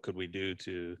 You know, what could we do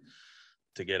to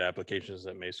get applications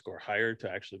that may score higher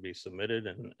to actually be submitted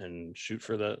and shoot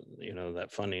for that, you know,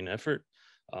 that funding effort?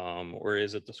 Or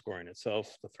is it the scoring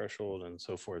itself, the threshold, and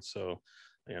so forth? So,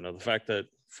 you know, the fact that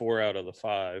 4 out of the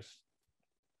 5,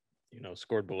 you know,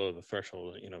 scored below the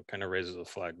threshold, you know, kind of raises a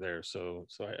flag there. So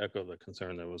I echo the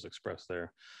concern that was expressed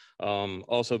there.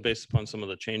 Also, based upon some of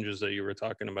the changes that you were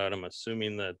talking about, I'm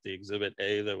assuming that the Exhibit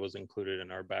A that was included in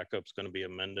our backup is going to be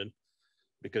amended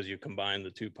because you combine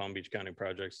the 2 Palm Beach County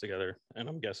projects together. And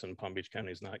I'm guessing Palm Beach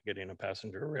County is not getting a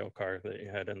passenger rail car that you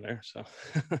had in there.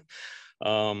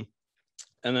 So,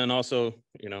 and then also,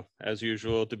 you know, as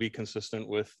usual, to be consistent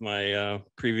with my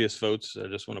previous votes, I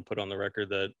just want to put on the record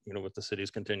that, you know, with the city's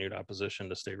continued opposition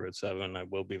to State Road 7, I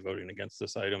will be voting against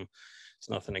this item. It's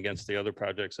nothing against the other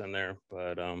projects in there,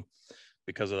 but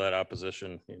because of that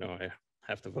opposition, you know, I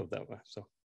have to vote that way. So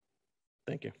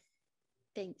thank you.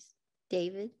 Thanks.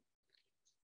 David?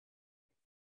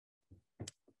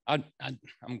 I'm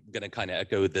going to kind of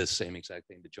echo this same exact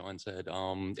thing that John said.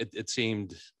 It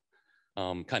seemed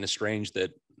kind of strange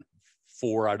that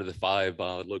 4 out of the 5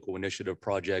 local initiative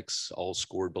projects all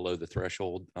scored below the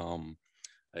threshold.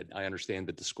 I understand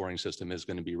that the scoring system is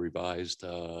going to be revised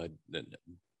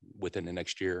within the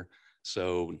next year.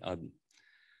 So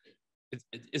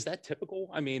is that typical?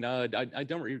 I mean, I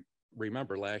don't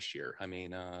remember last year. I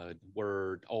mean,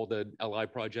 were all the LI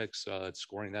projects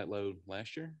scoring that low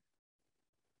last year?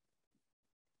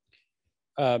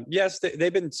 Yes,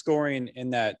 they've been scoring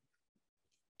in that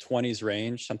 20s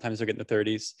range. Sometimes they're getting the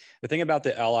 30s. The thing about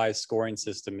the LI scoring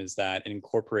system is that it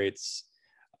incorporates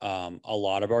a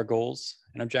lot of our goals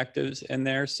and objectives in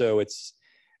there. So it's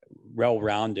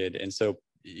well-rounded. And so,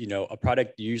 you know, a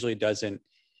product usually doesn't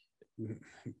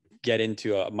get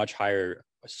into a much higher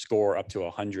score up to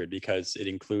 100 because it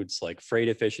includes like freight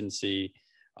efficiency.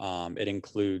 It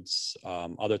includes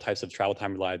other types of travel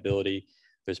time reliability.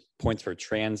 There's points for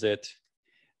transit.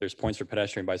 There's points for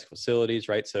pedestrian bicycle facilities,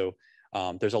 right? So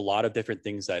there's a lot of different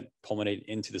things that culminate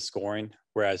into the scoring,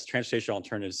 whereas transportation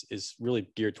alternatives is really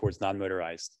geared towards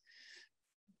non-motorized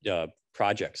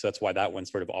projects. So that's why that one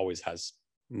sort of always has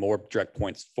more direct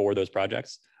points for those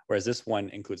projects, whereas this one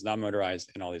includes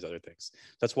non-motorized and all these other things.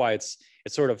 That's why it's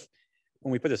sort of,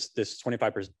 when we put this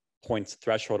 25 points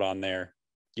threshold on there,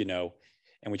 you know,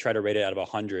 and we try to rate it out of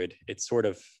 100, it's sort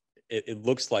of, it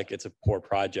looks like it's a poor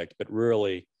project, but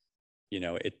really, you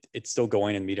know, it's still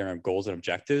going and meeting our goals and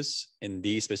objectives in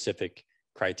these specific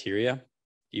criteria,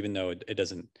 even though it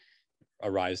doesn't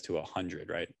arise to 100,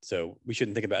 right? So we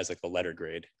shouldn't think about it as like the letter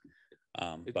grade.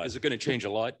 But is it going to change a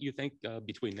lot, you think,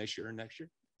 between this year and next year?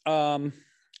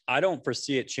 I don't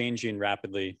foresee it changing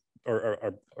rapidly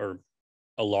or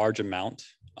a large amount.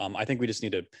 I think we just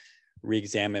need to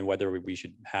re-examine whether we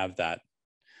should have that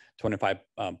 25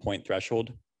 point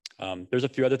threshold. There's a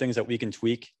few other things that we can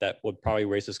tweak that would probably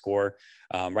raise the score.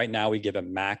 Right now, we give a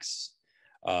max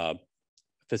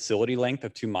facility length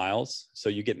of 2 miles. So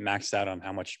you get maxed out on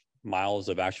how much miles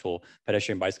of actual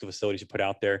pedestrian bicycle facilities you put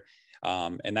out there.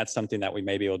 And that's something that we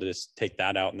may be able to just take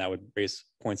that out, and that would raise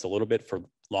points a little bit for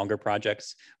longer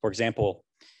projects. For example,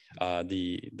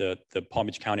 the Palm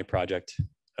Beach County project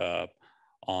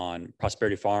on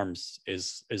Prosperity Farms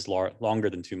is longer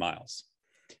than 2 miles.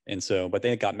 And so, but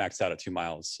they got maxed out at 2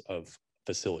 miles of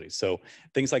facilities. So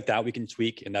things like that we can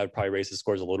tweak, and that would probably raise the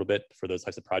scores a little bit for those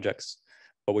types of projects,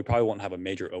 but we probably won't have a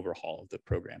major overhaul of the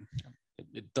program.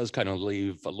 It does kind of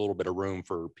leave a little bit of room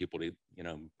for people to, you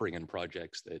know, bring in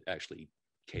projects that actually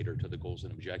cater to the goals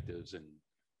and objectives and,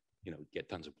 you know, get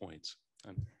tons of points.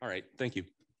 All right, thank you.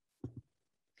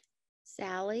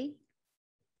 Sally?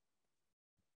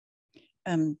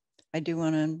 I do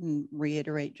want to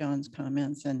reiterate John's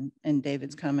comments and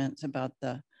David's comments about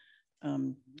the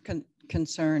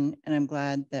concern, and I'm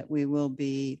glad that we will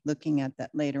be looking at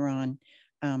that later on.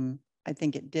 I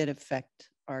think it did affect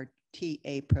our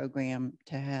TA program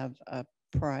to have a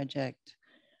project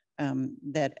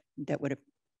that would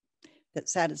that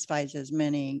satisfies as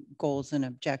many goals and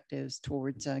objectives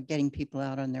towards getting people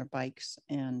out on their bikes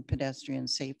and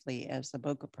pedestrians safely as the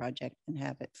Boca project, and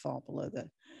have it fall below the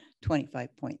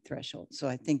 25-point threshold. So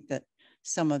I think that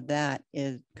some of that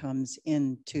comes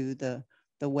into the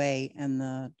way and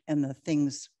the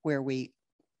things where we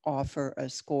offer a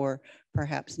score,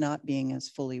 perhaps not being as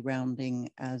fully rounded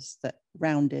as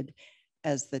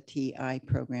the TI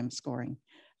program scoring.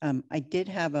 I did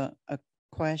have a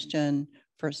question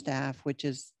for staff, which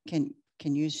is, can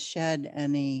you shed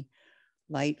any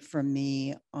light from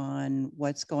me on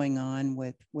what's going on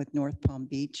with North Palm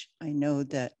Beach? I know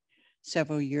that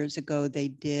several years ago they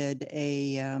did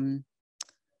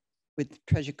with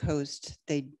Treasure Coast,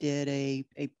 they did a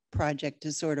project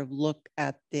to sort of look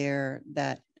at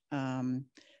that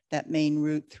main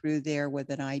route through there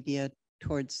with an idea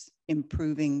towards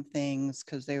improving things,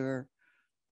 because they were,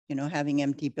 having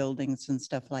empty buildings and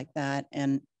stuff like that.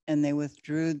 And they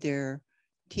withdrew their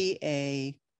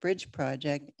TA bridge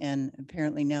project. And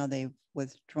apparently now they've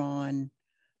withdrawn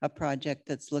a project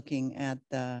that's looking at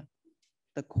the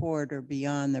corridor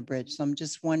beyond the bridge. So I'm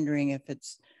just wondering if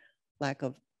it's lack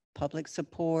of public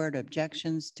support,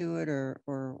 objections to it,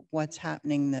 or what's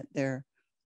happening that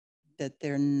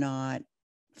they're not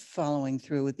following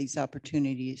through with these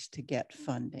opportunities to get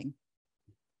funding.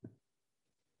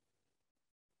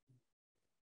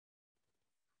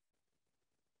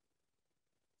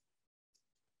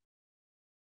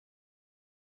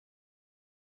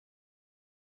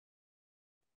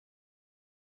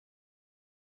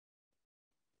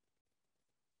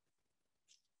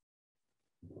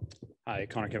 Hi,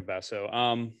 Connor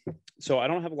Campabasso. So I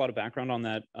don't have a lot of background on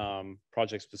that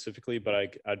project specifically, but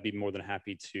I'd be more than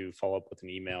happy to follow up with an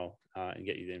email and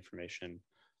get you the information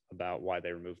about why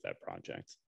they removed that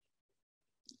project.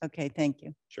 Okay, thank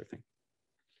you. Sure thing.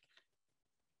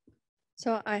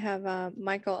 So I have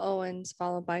Michael Owens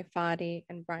followed by Fadi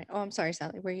and Brian. Oh, I'm sorry,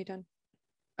 Sally, were you done?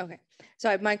 Okay, so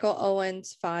I have Michael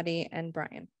Owens, Fadi, and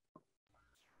Brian.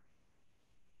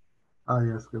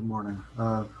 Yes, good morning.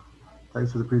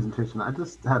 Thanks for the presentation. I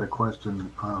just had a question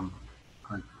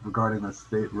regarding the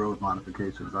state road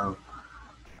modifications.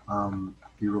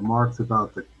 You remarks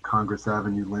about the Congress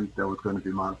Avenue link that was going to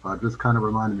be modified just kind of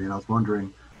reminded me, and I was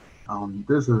wondering,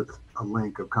 there's a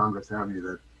link of Congress Avenue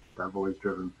that I've always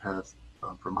driven past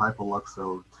from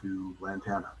Hypoluxo to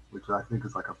Lantana, which I think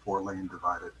is like a 4-lane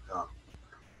divided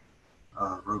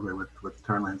roadway with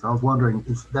turn lanes. I was wondering,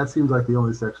 that seems like the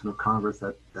only section of Congress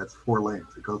that's 4 lanes.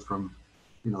 It goes from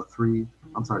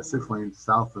 6 lanes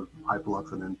south of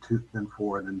Hypalux, and then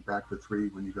 4, and then back to 3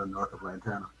 when you go north of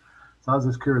Lantana. So I was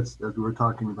just curious, as we were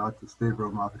talking about the state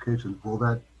road modifications, will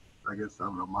that, I guess, I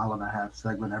don't know, 1.5 mile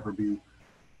segment ever be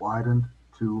widened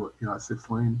to a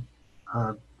 6-lane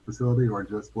facility, or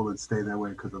just will it stay that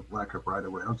way because of lack of right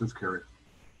of way? I was just curious.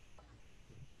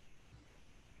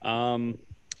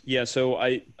 Yeah, so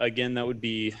again, that would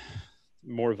be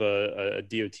more of a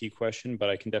DOT question, but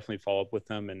I can definitely follow up with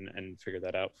them and figure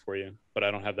that out for you. But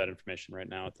I don't have that information right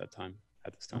now at this time.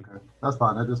 Okay, that's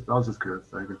fine. I was just curious.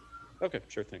 Thank you. Okay,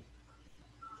 sure thing.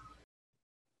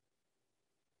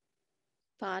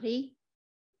 Fadi?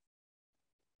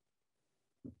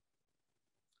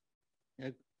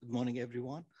 Good morning,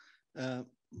 everyone.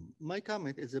 My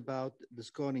comment is about the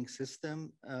scoring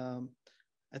system.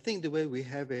 I think the way we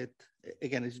have it,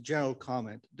 again, it's a general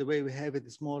comment. The way we have it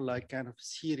is more like kind of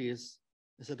series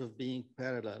instead of being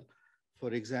parallel.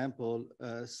 For example,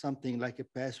 something like a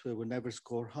pathway will never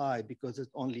score high because it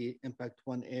only impacts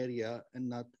one area and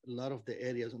not a lot of the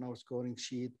areas on our scoring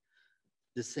sheet.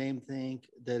 The same thing,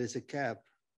 there is a cap.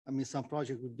 I mean, some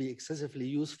project would be excessively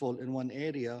useful in one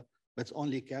area, but it's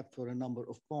only capped for a number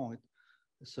of points.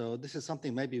 So this is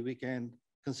something maybe we can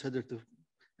consider to,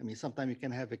 I mean, sometimes you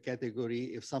can have a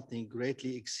category, if something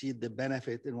greatly exceeds the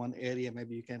benefit in one area,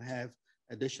 maybe you can have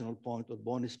additional point or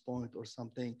bonus point or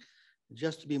something,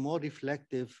 just to be more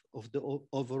reflective of the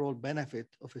overall benefit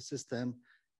of a system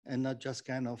and not just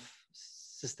kind of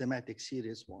systematic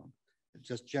series one,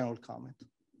 just general comment.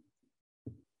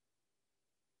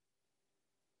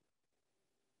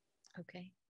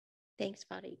 Okay, thanks,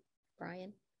 Fadi.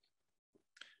 Brian?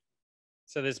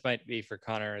 So this might be for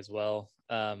Connor as well.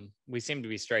 We seem to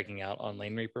be striking out on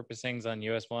lane repurposings on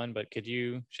US 1, but could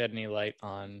you shed any light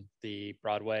on the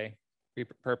Broadway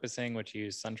repurposing, which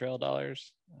use SunTrail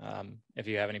dollars? If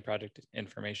you have any project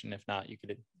information, if not, you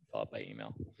could follow up by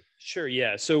email. Sure,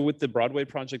 yeah. So with the Broadway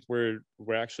project, we're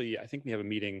actually, I think we have a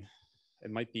meeting,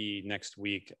 it might be next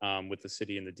week, with the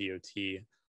city and the DOT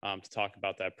to talk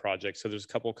about that project. So there's a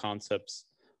couple concepts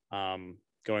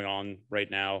going on right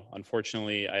now.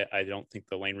 Unfortunately, I don't think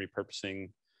the lane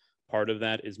repurposing part of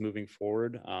that is moving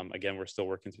forward. Again, we're still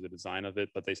working through the design of it,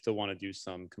 but they still want to do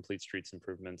some complete streets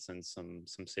improvements and some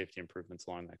safety improvements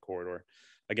along that corridor.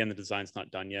 Again, the design's not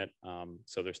done yet,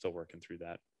 so they're still working through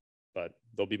that, but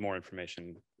there'll be more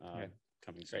information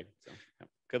coming soon. So, yeah.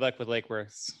 Good luck with Lake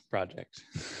Worth's project.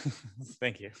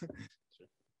 Thank you.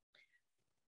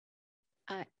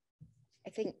 I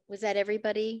think, was that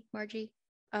everybody, Margie?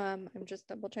 I'm just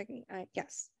double checking.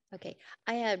 Yes. Okay,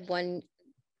 I had one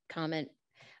comment,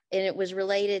 and it was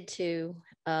related to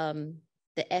the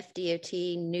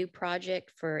FDOT new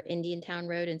project for Indiantown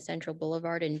Road and Central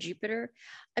Boulevard in Jupiter.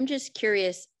 I'm just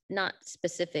curious, not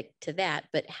specific to that,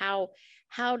 but how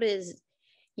does,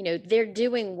 you know, they're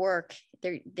doing work,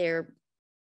 they're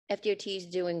FDOT is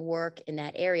doing work in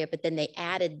that area, but then they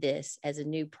added this as a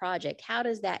new project. How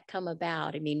does that come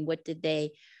about? I mean, what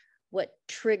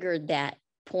triggered that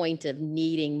point of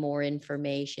needing more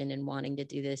information and wanting to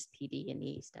do this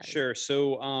PD&E study? Sure.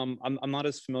 So I'm not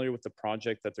as familiar with the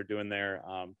project that they're doing there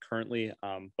currently,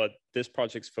 but this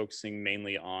project's focusing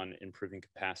mainly on improving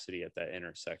capacity at that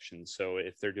intersection. So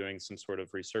if they're doing some sort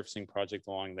of resurfacing project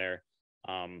along there,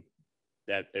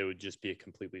 that it would just be a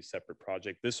completely separate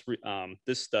project. This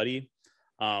study,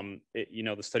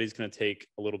 the study is going to take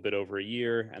a little bit over a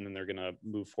year, and then they're going to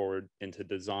move forward into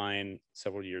design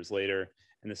several years later.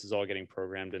 And this is all getting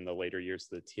programmed in the later years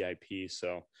of the TIP.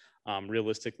 So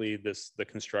realistically, the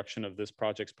construction of this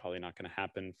project is probably not going to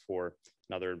happen for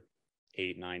another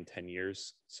 8, 9, 10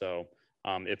 years. So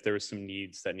if there was some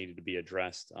needs that needed to be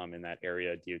addressed in that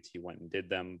area, DOT went and did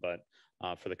them. But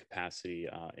for the capacity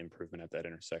improvement at that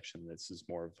intersection, this is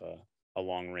more of a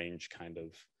long range kind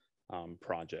of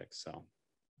project. So.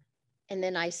 And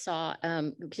then I saw,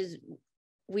 because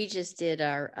we just did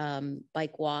our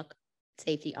bike walk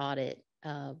safety audit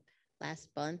last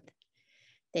month.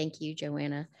 Thank you,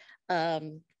 Joanna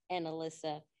and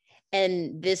Alyssa.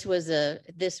 And this is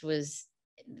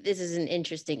an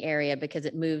interesting area because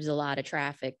it moves a lot of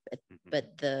traffic,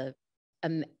 but the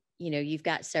you've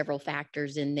got several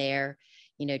factors in there,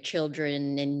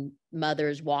 children and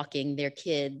mothers walking their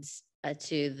kids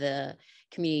to the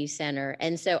community center.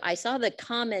 And so I saw the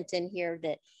comment in here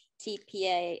that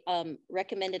TPA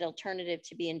recommended alternative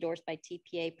to be endorsed by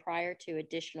TPA prior to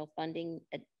additional funding,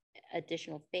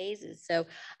 additional phases. So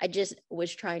I just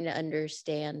was trying to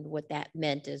understand what that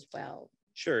meant as well.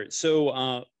 Sure.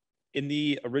 So in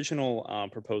the original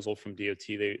proposal from DOT,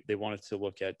 they wanted to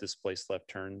look at displaced left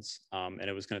turns, and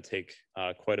it was going to take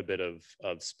quite a bit of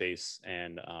space.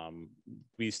 And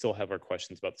we still have our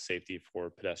questions about the safety for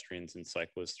pedestrians and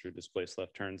cyclists through displaced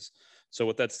left turns. So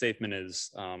what that statement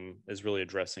is really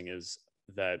addressing is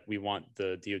that we want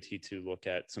the DOT to look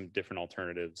at some different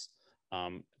alternatives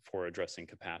for addressing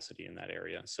capacity in that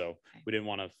area. So we didn't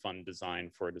want to fund design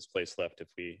for a displaced left if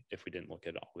we didn't look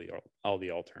at all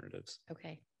the alternatives.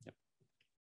 Okay. Yep.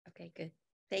 Okay, good.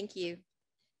 Thank you.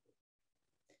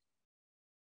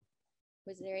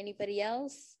 Was there anybody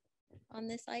else on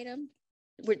this item?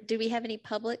 Do we have any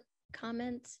public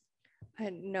comments?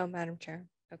 No, Madam Chair.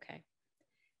 Okay.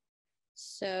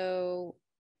 So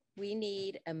we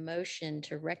need a motion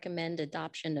to recommend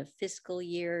adoption of fiscal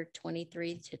year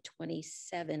 23 to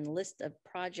 27 list of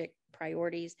project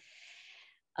priorities.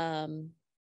 Do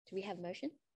we have a motion?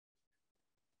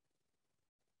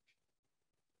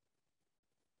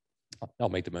 I'll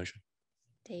make the motion.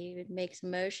 David makes a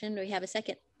motion. Do we have a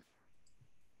second?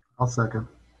 I'll second.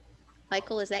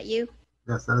 Michael, is that you?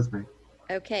 Yes, that is me.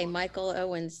 Okay, Michael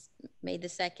Owens made the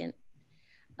second.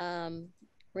 We're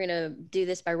gonna do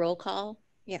this by roll call.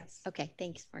 Yes. Okay,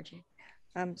 thanks, Margie.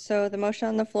 So the motion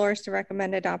on the floor is to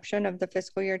recommend adoption of the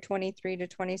fiscal year 23 to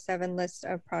 27 list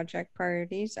of project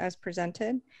priorities as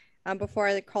presented. Before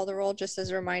I call the roll, just as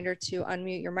a reminder to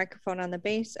unmute your microphone on the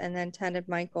base, and then Tenant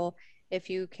Michael, if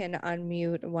you can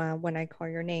unmute when I call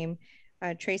your name.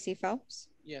 Tracy Phelps.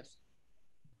 Yes.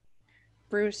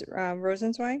 Bruce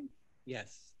Rosenzweig.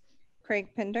 Yes. Craig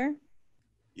Pinder.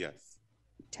 Yes.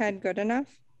 Ted Goodenough.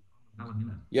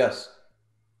 Yes.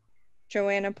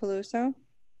 Joanna Peluso.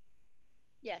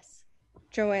 Yes.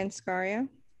 Joanne Scaria.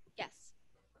 Yes.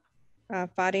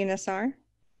 Fadi Nassar.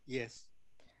 Yes.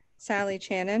 Sally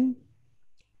Channon.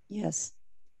 Yes.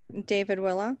 David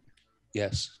Willock.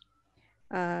 Yes.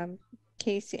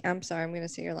 Casey, I'm sorry, I'm going to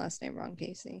say your last name wrong,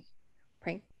 Casey.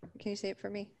 Can you say it for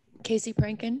me? Casey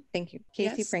Prankin. Thank you.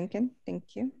 Casey Yes. Prankin.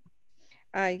 Thank you.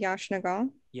 Yash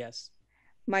Nagal. Yes.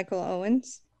 Michael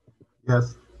Owens.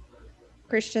 Yes.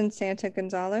 Christian Santa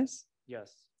Gonzalez.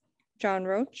 Yes. John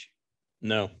Roach.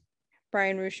 No.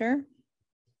 Brian Rusher.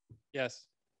 Yes.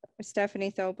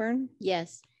 Stephanie Thoburn.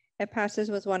 Yes. It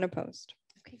passes with one opposed.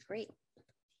 Okay, great.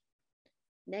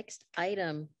 Next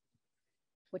item.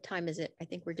 What time is it? I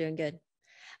think we're doing good.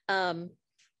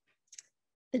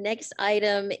 The next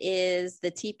item is the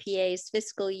TPA's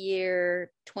fiscal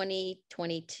year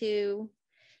 2022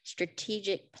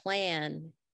 strategic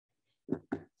plan.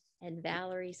 And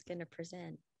Valerie's going to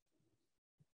present.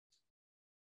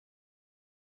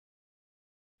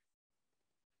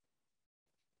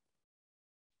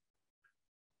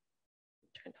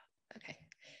 Okay.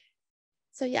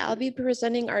 So yeah, I'll be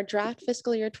presenting our draft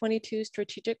fiscal year 22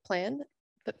 strategic plan.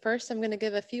 But first, I'm going to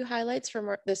give a few highlights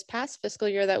from this past fiscal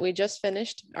year that we just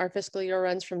finished. Our fiscal year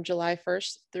runs from July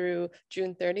 1st through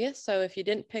June 30th. So if you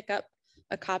didn't pick up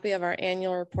a copy of our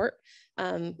annual report,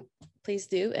 please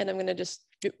do. And I'm going to just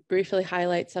briefly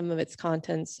highlight some of its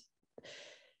contents.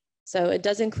 So it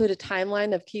does include a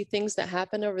timeline of key things that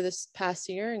happened over this past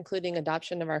year, including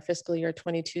adoption of our fiscal year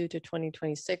 22 to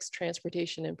 2026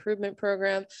 transportation improvement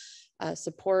program,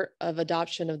 support of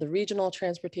adoption of the regional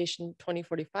transportation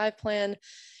 2045 plan,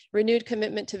 renewed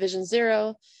commitment to Vision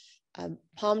Zero.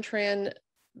 PalmTran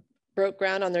broke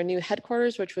ground on their new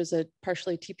headquarters, which was a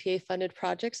partially TPA funded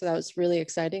project. So that was really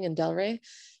exciting in Delray.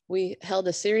 We held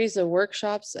a series of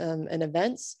workshops and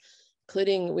events,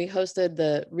 including we hosted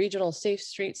the Regional Safe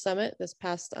Street Summit this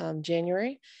past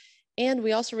January. And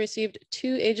we also received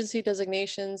 2 agency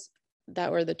designations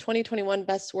that were the 2021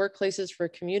 Best Workplaces for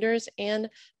Commuters and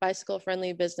Bicycle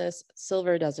Friendly Business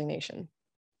Silver designation.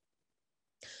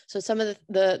 So some of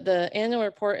the annual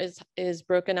report is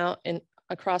broken out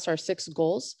across our 6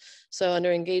 goals. So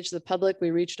under Engage the Public,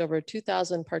 we reached over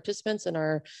 2,000 participants in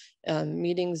our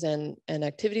meetings and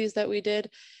activities that we did.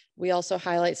 We also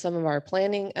highlight some of our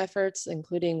planning efforts,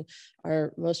 including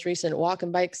our most recent walk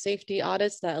and bike safety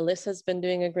audits that Alyssa's been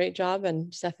doing a great job,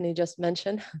 and Stephanie just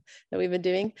mentioned that we've been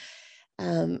doing.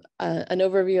 An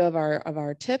overview of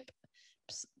our TIP,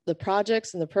 the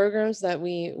projects and the programs that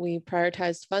we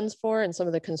prioritized funds for, and some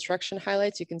of the construction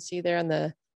highlights. You can see there on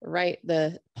the right,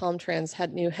 the PalmTran's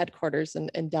new headquarters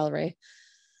in Delray.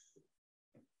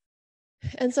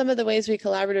 And some of the ways we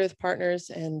collaborated with partners,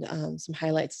 and some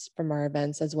highlights from our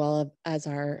events, as well as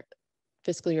our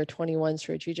fiscal year 21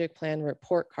 strategic plan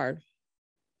report card.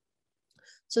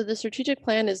 So the strategic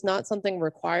plan is not something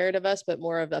required of us, but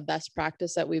more of a best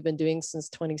practice that we've been doing since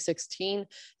 2016,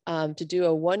 to do a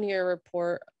 1-year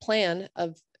report plan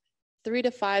of 3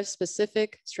 to 5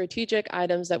 specific strategic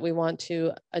items that we want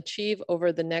to achieve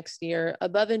over the next year,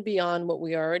 above and beyond what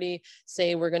we already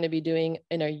say we're going to be doing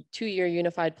in a 2-year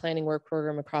unified planning work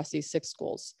program across these 6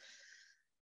 goals.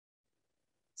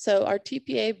 So our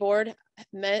TPA board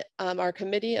met, our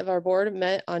committee of our board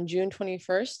met on June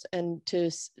 21st, and to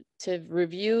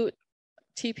review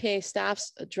TPA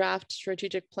staff's draft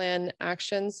strategic plan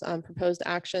actions, proposed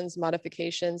actions,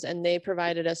 modifications, and they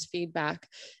provided us feedback.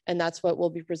 And that's what we'll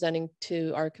be presenting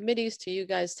to our committees, to you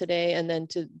guys today, and then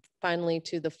finally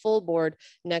to the full board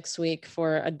next week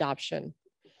for adoption.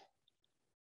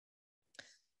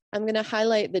 I'm going to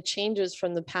highlight the changes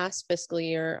from the past fiscal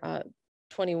year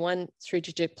 21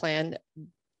 strategic plan.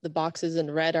 The boxes in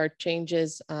red are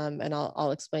changes, and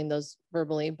I'll explain those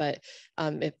verbally, but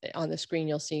if on the screen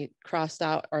you'll see crossed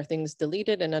out are things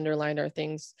deleted, and underlined are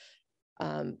things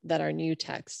that are new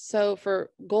text. So for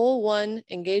goal 1,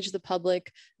 engage the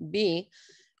public, B,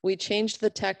 we changed the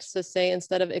text to say,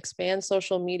 instead of expand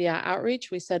social media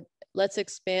outreach, we said, let's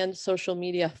expand social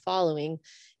media following,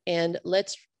 and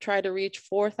let's try to reach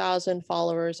 4,000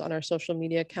 followers on our social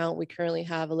media account. We currently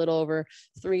have a little over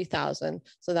 3,000.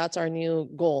 So that's our new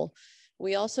goal.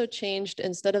 We also changed,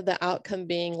 instead of the outcome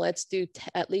being, let's do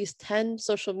at least 10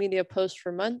 social media posts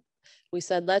per month, we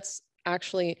said, let's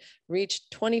actually reach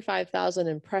 25,000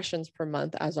 impressions per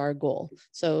month as our goal.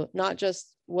 So not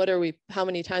just how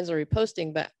many times are we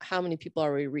posting, but how many people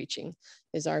are we reaching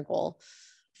is our goal.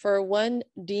 For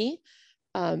 1D,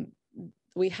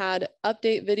 we had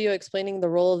update video explaining the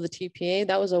role of the TPA.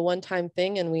 That was a one-time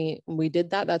thing, and we did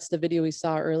that. That's the video we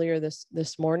saw earlier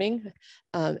this morning.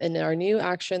 And our new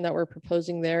action that we're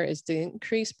proposing there is to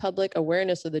increase public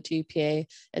awareness of the TPA,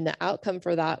 and the outcome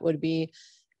for that would be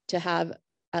to have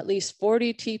at least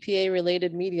 40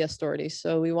 TPA-related media stories.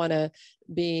 So we want to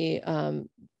be,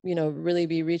 really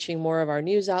be reaching more of our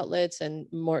news outlets and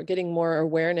getting more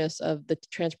awareness of the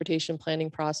transportation planning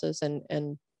process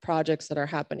and projects that are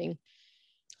happening.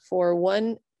 For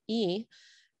 1E,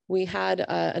 we had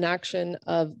an action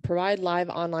of provide live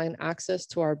online access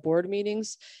to our board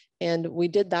meetings. And we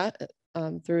did that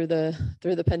through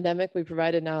the pandemic. We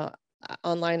provided now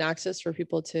online access for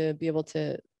people to be able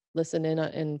to listen in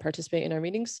and participate in our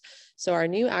meetings. So our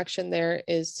new action there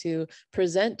is to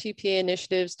present TPA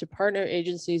initiatives to partner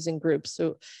agencies and groups,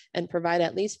 and provide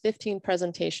at least 15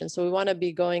 presentations. So we want to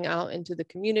be going out into the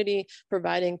community,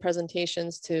 providing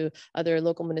presentations to other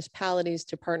local municipalities,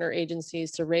 to partner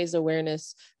agencies, to raise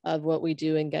awareness of what we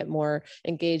do and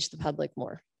engage the public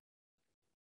more.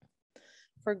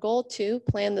 For goal 2,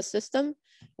 plan the system,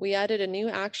 we added a new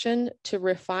action to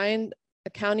refine a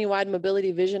countywide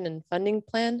mobility vision and funding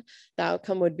plan. The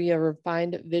outcome would be a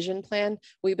refined vision plan.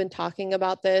 We've been talking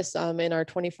about this in our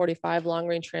 2045 long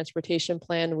range transportation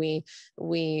plan.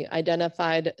 We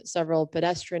identified several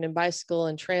pedestrian and bicycle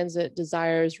and transit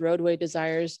desires, roadway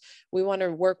desires. We want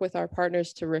to work with our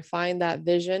partners to refine that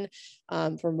vision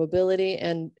for mobility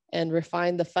and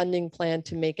refine the funding plan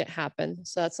to make it happen.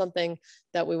 So that's something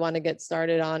that we want to get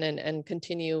started on and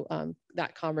continue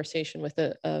that conversation with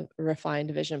a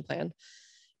refined vision plan.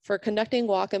 For conducting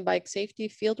walk and bike safety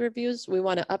field reviews, we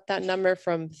want to up that number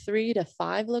from 3 to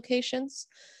 5 locations.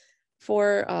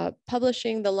 For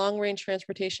publishing the long range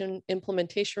transportation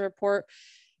implementation report,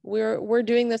 we're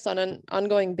doing this on an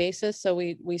ongoing basis. So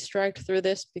we striked through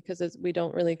this because we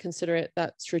don't really consider it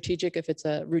that strategic if it's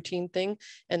a routine thing.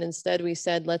 And instead we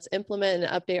said, let's implement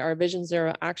and update our Vision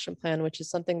Zero action plan, which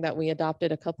is something that we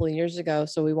adopted a couple of years ago.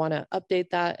 So we want to update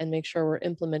that and make sure we're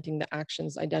implementing the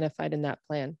actions identified in that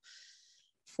plan.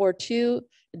 For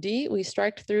 2D, we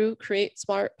striked through create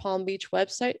smart Palm Beach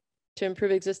website to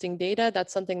improve existing data.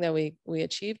 That's something that we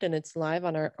achieved and it's live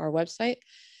on our website.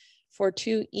 For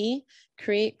 2E,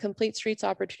 create complete streets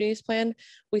opportunities plan.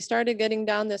 We started getting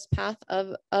down this path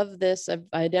of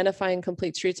identifying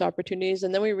complete streets opportunities.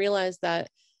 And then we realized that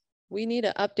we need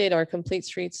to update our complete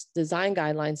streets design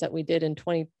guidelines that we did in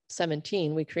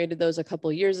 2017. We created those a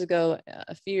few years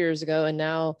ago, and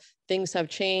now things have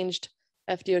changed.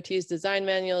 FDOT's design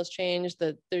manual has changed,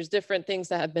 that there's different things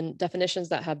that have been definitions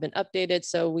that have been updated.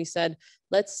 So we said,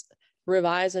 let's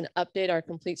revise and update our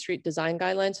complete street design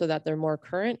guidelines so that they're more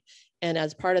current. And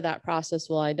as part of that process,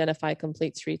 we'll identify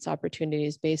complete streets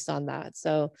opportunities based on that.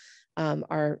 So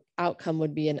our outcome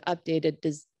would be an updated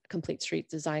complete street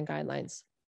design guidelines.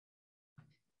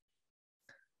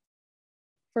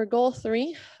 For goal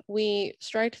 3, we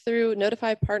strike through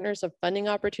notify partners of funding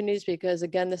opportunities because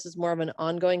again, this is more of an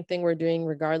ongoing thing we're doing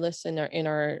regardless in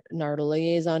our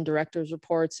liaison directors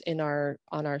reports, in our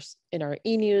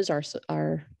e-news,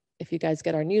 our if you guys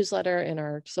get our newsletter and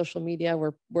our social media,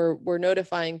 we're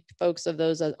notifying folks of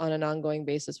those on an ongoing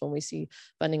basis when we see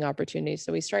funding opportunities.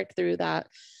 So we strike through that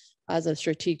as a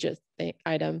strategic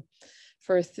item.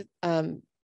 For the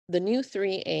new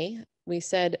 3A, we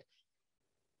said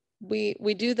we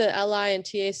do the LI and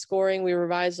TA scoring, we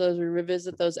revise those, we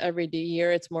revisit those every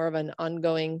year. It's more of an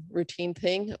ongoing routine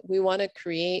thing. We want to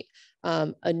create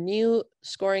a new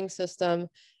scoring system,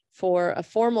 for a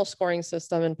formal scoring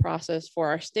system and process for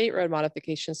our state road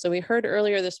modifications. So we heard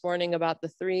earlier this morning about the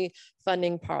 3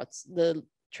 funding parts, the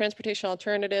transportation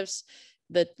alternatives,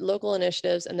 the local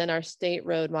initiatives, and then our state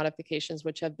road modifications,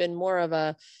 which have been more of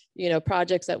a,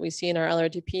 projects that we see in our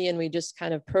LRTP, and we just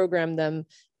kind of program them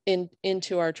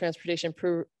into our transportation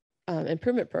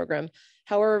improvement program.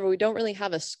 However, we don't really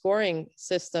have a scoring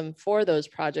system for those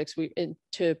projects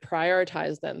to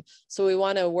prioritize them. So we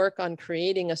want to work on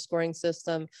creating a scoring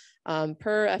system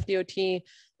per FDOT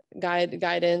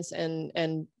guidance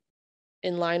and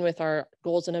in line with our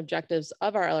goals and objectives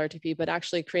of our LRTP, but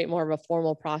actually create more of a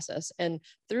formal process. And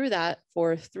through that,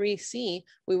 for 3C,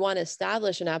 we want to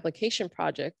establish an application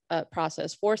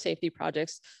process for safety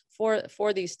projects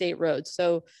for these state roads.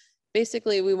 So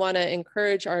basically, we want to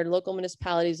encourage our local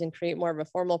municipalities and create more of a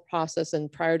formal process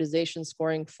and prioritization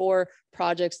scoring for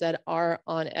projects that are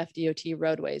on FDOT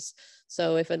roadways.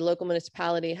 So if a local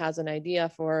municipality has an idea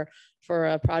for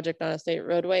a project on a state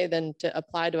roadway, then to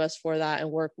apply to us for that and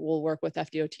we'll work with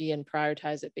FDOT and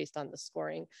prioritize it based on the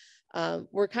scoring.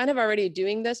 We're kind of already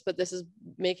doing this, but this is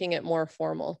making it more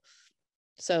formal.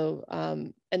 So,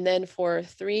 and then for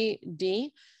 3D,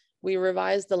 we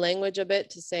revised the language a bit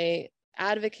to say,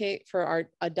 advocate for our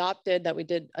that we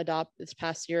did adopt this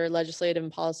past year, legislative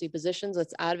and policy positions.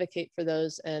 Let's advocate for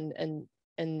those, and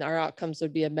our outcomes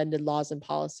would be amended laws and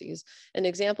policies. An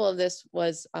example of this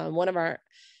was one of our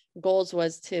goals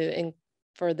was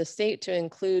for the state to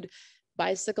include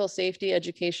bicycle safety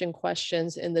education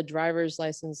questions in the driver's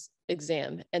license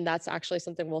exam. And that's actually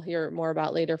something we'll hear more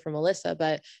about later from Alyssa,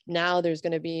 but now there's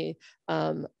going to be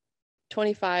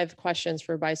 25 questions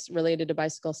related to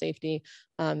bicycle safety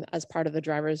as part of the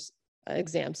driver's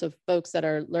exam. So folks that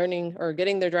are learning or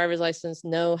getting their driver's license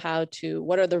know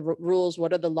what are the rules,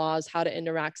 what are the laws, how to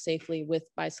interact safely with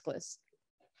bicyclists.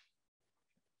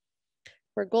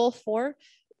 For goal 4,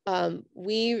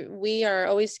 We are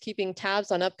always keeping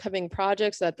tabs on upcoming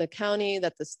projects that the county,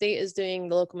 that the state is doing,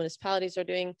 the local municipalities are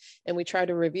doing, and we try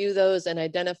to review those and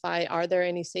identify, are there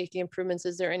any safety improvements?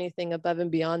 Is there anything above and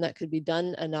beyond that could be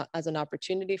done as an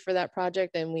opportunity for that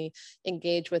project? And we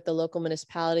engage with the local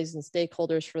municipalities and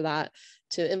stakeholders for that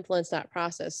to influence that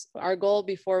process. Our goal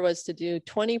before was to do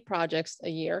 20 projects a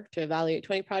year, to evaluate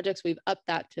 20 projects. We've upped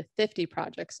that to 50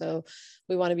 projects. So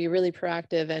we want to be really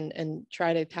proactive and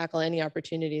try to tackle any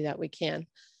opportunity that we can.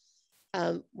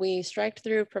 We strike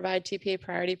through provide TPA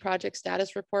priority project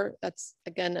status report. That's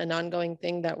again, an ongoing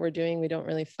thing that we're doing. We don't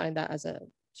really find that as a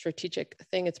strategic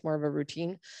thing. It's more of a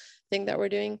routine thing that we're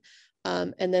doing.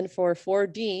 And then for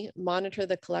 4D, monitor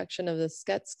the collection of the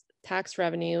SCETS tax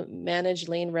revenue, manage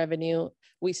lane revenue.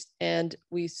 We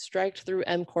striked through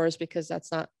MCORs because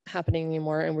that's not happening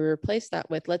anymore. And we replaced that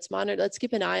with, let's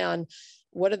keep an eye on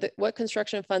what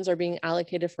construction funds are being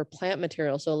allocated for plant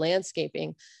material. So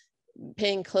landscaping,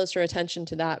 paying closer attention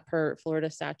to that per Florida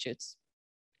statutes.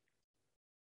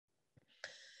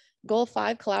 Goal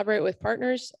 5, collaborate with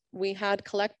partners. We had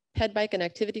collect ped bike and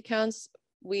activity counts.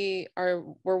 We're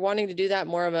wanting to do that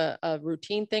more of a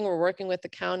routine thing. We're working with the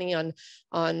county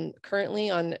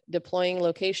currently on deploying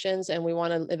locations, and we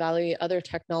want to evaluate other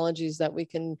technologies that we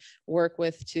can work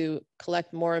with to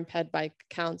collect more ped bike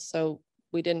counts. So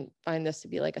we didn't find this to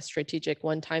be like a strategic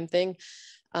one-time thing.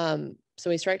 So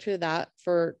we strike through that.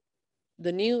 For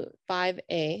the new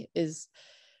 5A is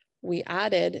we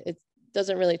added, it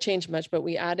doesn't really change much, but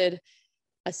we added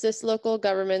assist local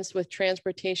governments with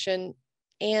transportation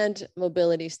and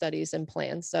mobility studies and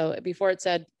plans. So before it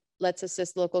said, let's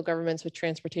assist local governments with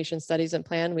transportation studies and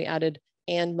plan, we added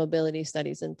and mobility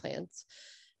studies and plans.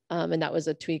 And that was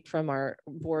a tweak from our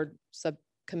board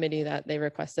subcommittee that they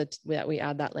requested that we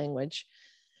add that language.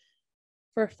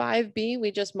 For 5B, we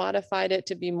just modified it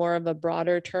to be more of a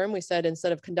broader term. We said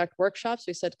instead of conduct workshops,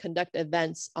 we said conduct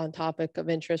events on topic of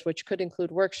interest, which could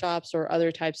include workshops or other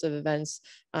types of events.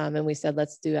 And we said,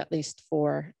 let's do at least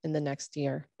 4 in the next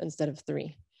year instead of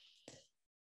 3.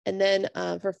 And then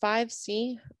for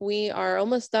 5C, we are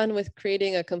almost done with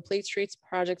creating a complete streets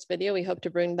projects video. We hope to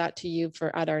bring that to you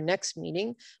at our next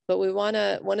meeting. But one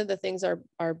of the things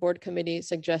our board committee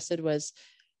suggested was,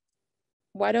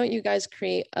 why don't you guys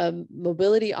create a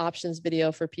mobility options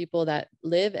video for people that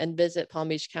live and visit Palm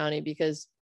Beach County? Because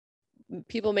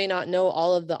people may not know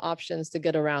all of the options to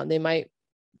get around. They might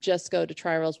just go to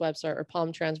Tri-Rail's website or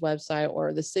Palm Trans website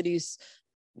or the city's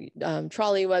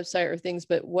trolley website or things.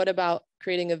 But what about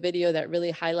creating a video that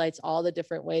really highlights all the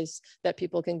different ways that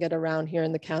people can get around here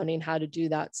in the county and how to do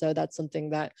that? So that's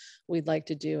something that we'd like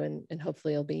to do, and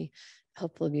hopefully it'll be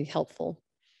helpful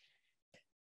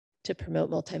to promote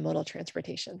multimodal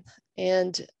transportation.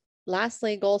 And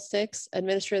lastly, goal 6,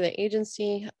 administer the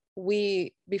agency.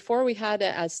 Before we had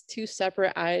it as 2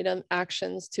 separate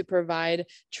actions to provide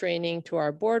training to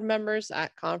our board members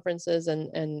at conferences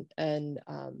and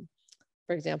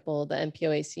for example, the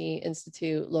MPOAC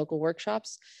Institute local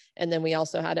workshops. And then we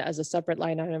also had it as a separate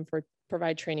line item for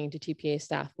provide training to TPA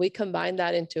staff. We combined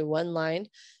that into one line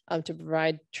to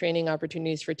provide training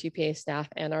opportunities for TPA staff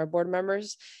and our board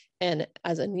members. And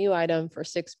as a new item for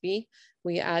 6B,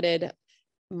 we added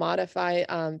modify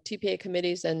TPA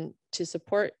committees and to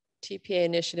support TPA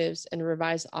initiatives and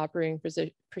revise operating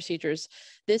procedures.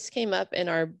 This came up in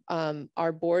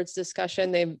our board's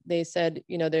discussion. They said,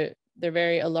 you know, they're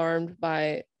very alarmed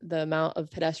by the amount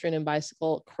of pedestrian and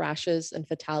bicycle crashes and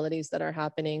fatalities that are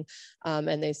happening.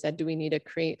 And they said, do we need to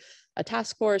create a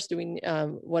task force?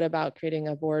 What about creating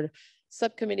a board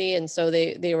subcommittee? And so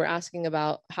they were asking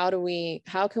about how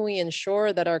can we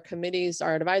ensure that our committees,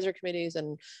 our advisory committees,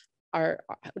 and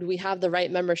do we have the right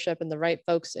membership and the right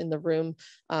folks in the room?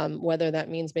 Whether that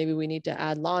means maybe we need to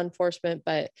add law enforcement,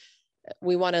 but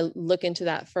we want to look into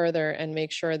that further and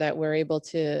make sure that we're able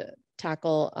to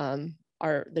tackle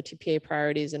the TPA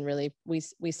priorities. And really,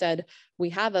 we said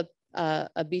we have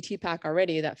a BT pack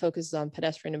already that focuses on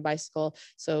pedestrian and bicycle.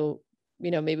 So,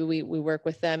 you know, maybe we work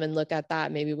with them and look at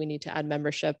that. Maybe we need to add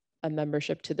a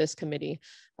membership to this committee.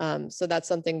 So that's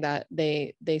something that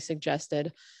they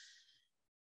suggested.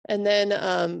 And then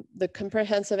the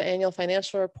comprehensive annual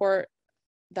financial report,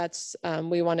 that's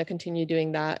we want to continue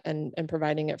doing that and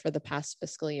providing it for the past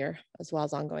fiscal year, as well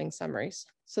as ongoing summaries.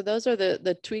 So those are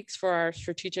the tweaks for our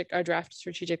draft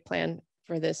strategic plan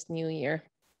for this new year.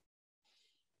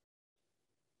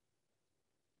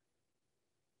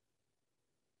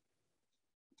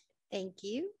 Thank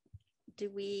you.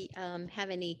 Do we have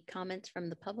any comments from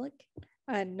the public?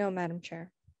 No, Madam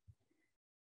Chair.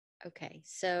 Okay,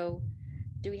 so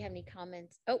do we have any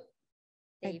comments? Oh,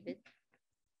 David.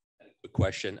 A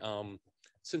question.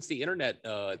 since the internet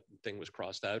thing was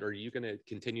crossed out, are you going to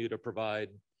continue to provide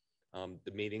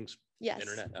the meetings? Yes.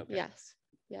 Internet? Okay. Yes.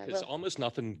 Yeah. Because almost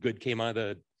nothing good came out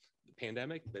of the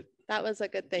pandemic, but that was a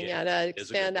good thing. Yeah, Yeah,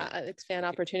 to expand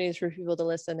opportunities for people to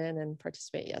listen in and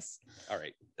participate. Yes. All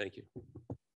right. Thank you.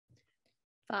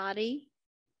 Fadi?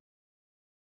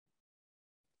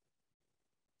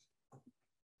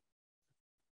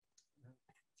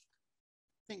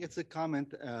 I think it's a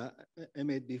comment I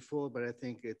made before, but I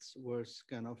think it's worth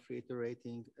kind of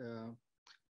reiterating.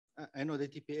 I know the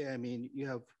TPA, I mean, you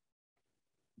have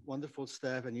wonderful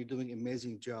staff and you're doing an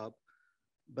amazing job.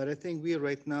 But I think we're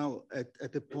right now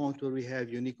at the point where we have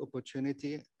unique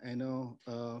opportunity. I know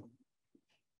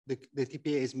the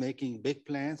TPA is making big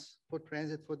plans for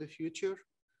transit for the future.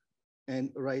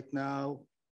 And right now,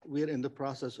 we're in the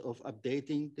process of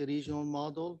updating the regional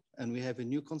model, and we have a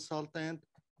new consultant.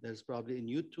 There's probably a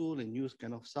new tool, a new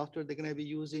kind of software they're gonna be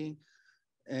using.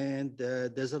 And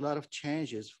there's a lot of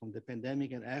changes from the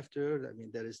pandemic and after. I mean,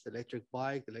 there is the electric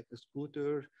bike, the electric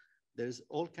scooter. There's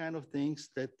all kinds of things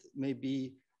that may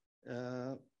be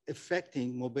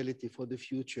affecting mobility for the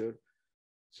future.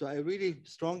 So I really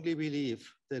strongly believe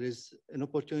there is an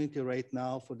opportunity right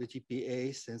now for the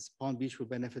TPA, since Palm Beach will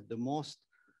benefit the most,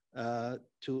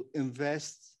 to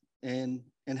invest in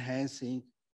enhancing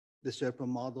the SERPA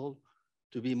model,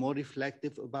 to be more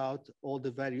reflective about all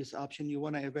the various options you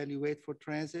want to evaluate for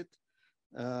transit.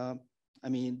 I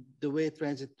mean, the way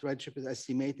transit ridership is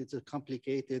estimated, it's a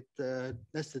complicated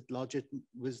nested logic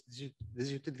with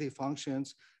these utility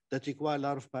functions that require a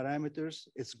lot of parameters.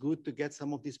 It's good to get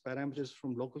some of these parameters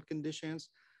from local conditions.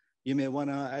 You may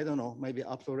wanna, I don't know, maybe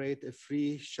operate a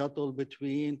free shuttle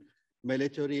between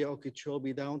Military or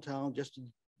Okeechobee downtown just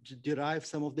to derive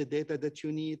some of the data that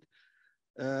you need.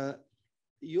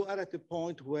 You are at the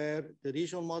point where the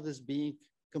regional model is being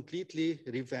completely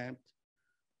revamped.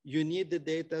 You need the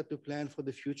data to plan for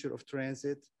the future of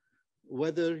transit.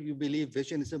 Whether you believe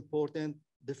vision is important,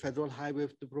 the federal highway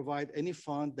to provide any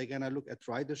fund, they're gonna look at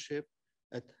ridership,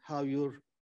 at how you're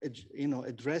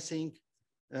addressing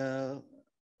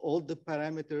all the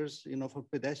parameters, from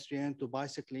pedestrian to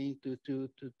bicycling to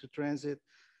transit.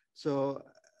 So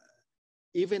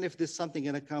even if there's something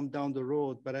gonna come down the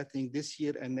road, but I think this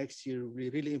year and next year will be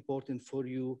really important for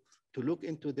you to look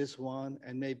into this one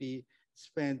and maybe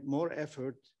spend more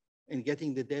effort in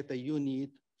getting the data you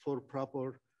need for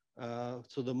proper,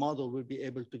 so the model will be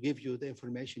able to give you the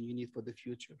information you need for the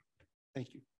future.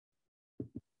 Thank you.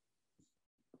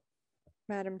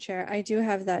 Madam Chair, I do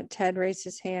have that Ted raised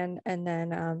his hand, and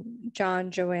then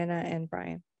John, Joanna, and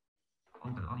Brian.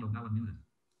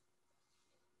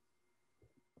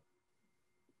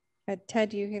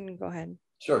 Ted, you can go ahead.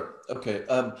 Sure. Okay.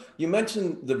 You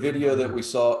mentioned the video that we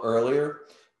saw earlier,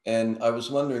 and I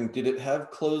was wondering, did it have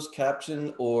closed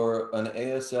caption or an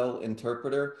ASL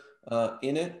interpreter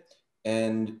in it?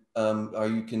 And are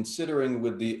you considering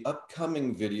with the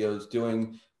upcoming videos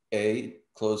doing a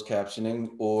closed captioning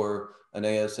or an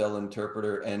ASL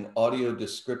interpreter and audio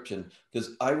description?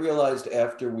 Because I realized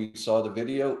after we saw the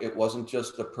video, it wasn't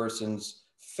just the person's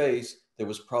face, there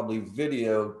was probably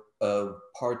video of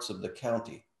parts of the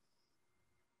county.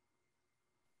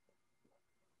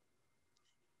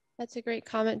 That's a great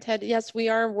comment, Ted. Yes, we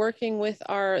are working with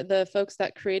the folks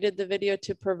that created the video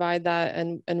to provide that,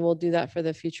 and we'll do that for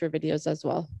the future videos as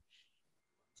well.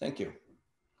 Thank you.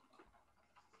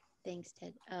 Thanks,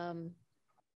 Ted.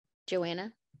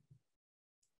 Joanna?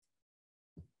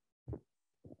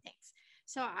 Thanks.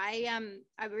 So I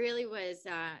really was,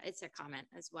 it's a comment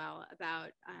as well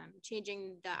about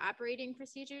changing the operating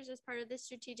procedures as part of the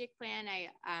strategic plan.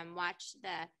 I watched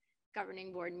the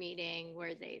governing board meeting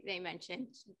where they mentioned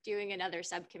doing another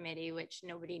subcommittee, which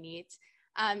nobody needs.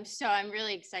 So I'm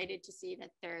really excited to see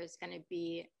that there's going to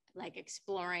be like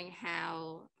exploring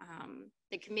how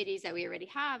the committees that we already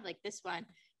have, like this one,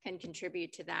 can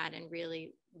contribute to that and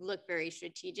really look very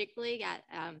strategically at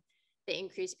the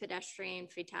increased pedestrian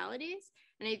fatalities.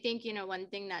 And I think, one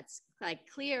thing that's like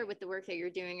clear with the work that you're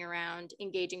doing around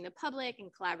engaging the public and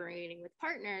collaborating with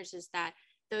partners is that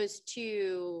those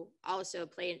two also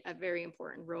play a very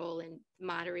important role in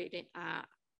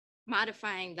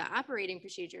modifying the operating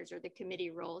procedures or the committee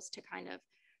roles to kind of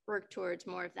work towards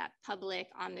more of that public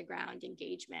on the ground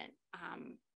engagement,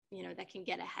 that can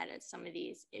get ahead of some of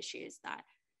these issues that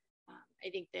I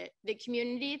think that the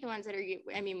community, the ones that are,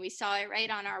 we saw it right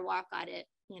on our walk audit,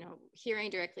 hearing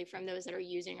directly from those that are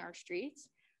using our streets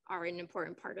are an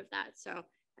important part of that. So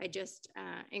I just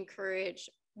encourage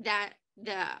that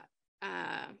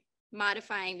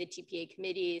modifying the TPA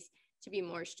committees to be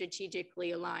more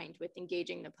strategically aligned with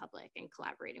engaging the public and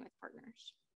collaborating with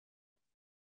partners.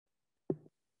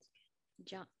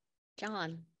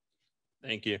 John.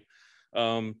 Thank you.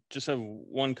 Just have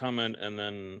one comment and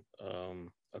then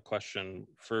a question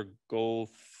for goal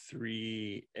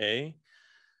 3A.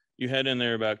 You had in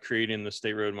there about creating the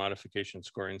state road modification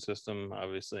scoring system.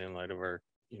 Obviously, in light of our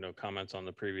comments on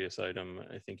the previous item,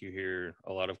 I think you hear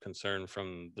a lot of concern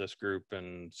from this group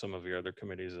and some of your other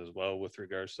committees as well with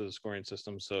regards to the scoring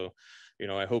system. So,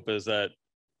 I hope as that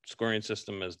scoring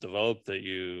system is developed that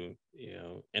you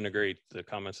integrate the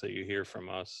comments that you hear from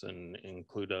us and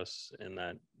include us in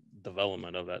that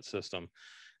development of that system.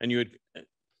 And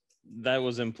that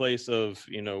was in place of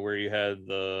where you had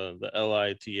the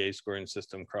LITA scoring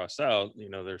system crossed out.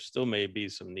 There still may be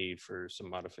some need for some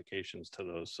modifications to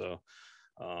those. So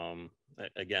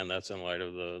again, that's in light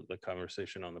of the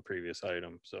conversation on the previous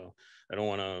item. So I don't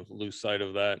want to lose sight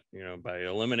of that by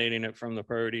eliminating it from the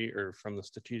priority or from the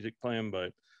strategic plan,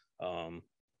 but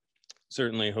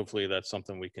certainly hopefully that's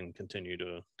something we can continue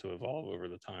to evolve over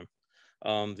the time.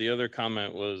 The other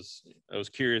comment was, I was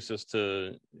curious as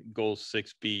to goal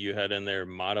 6B, you had in there,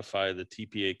 modify the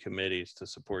TPA committees to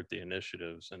support the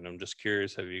initiatives. And I'm just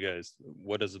curious,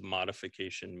 what does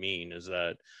modification mean? Is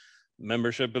that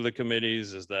membership of the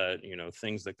committees? Is that,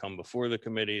 things that come before the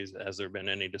committees? Has there been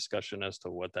any discussion as to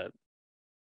what that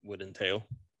would entail?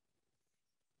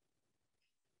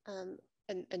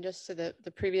 And just to the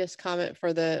previous comment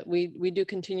for we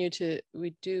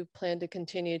do plan to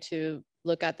continue to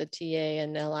look at the TA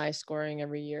and LI scoring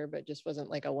every year, but just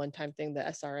wasn't like a one-time thing. The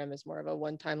SRM is more of a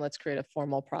one-time, let's create a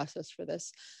formal process for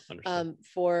this.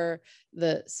 For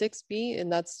the 6B,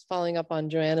 and that's following up on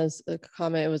Joanna's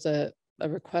comment, it was a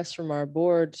request from our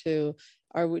board do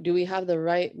we have the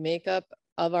right makeup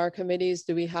of our committees?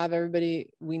 Do we have everybody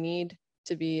we need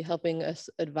to be helping us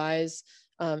advise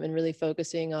and really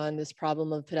focusing on this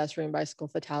problem of pedestrian bicycle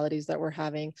fatalities that we're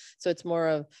having? So it's more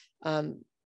of,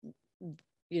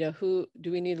 who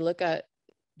do we need to look at?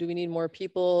 Do we need more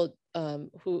people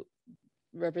who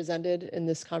represented in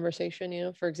this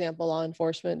conversation? For example, law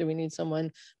enforcement, do we need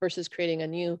someone versus creating a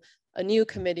new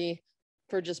committee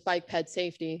for just bike ped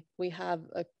safety? We have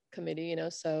a committee,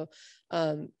 so,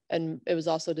 and it was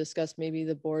also discussed, maybe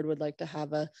the board would like to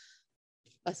have a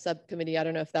subcommittee. I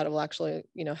don't know if that will actually,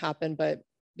 happen, but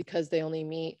because they only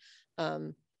meet,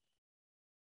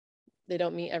 they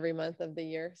don't meet every month of the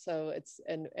year. So it's,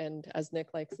 and as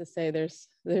Nick likes to say,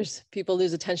 there's people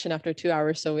lose attention after 2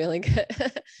 hours. So we only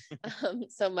get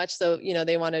so much. So,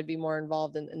 they want to be more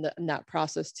involved in that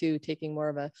process too, taking more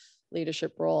of a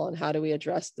leadership role. And how do we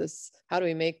address this? How do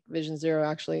we make Vision Zero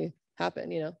actually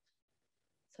happen,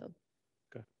 So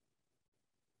okay.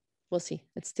 We'll see.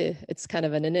 It's kind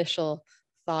of an initial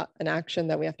thought and action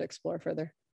that we have to explore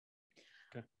further.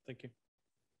 Okay, thank you.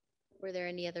 Were there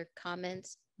any other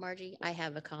comments, Margie? I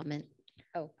have a comment.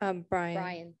 Oh,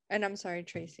 Brian. And I'm sorry,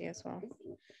 Tracy as well.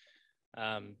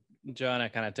 Joanna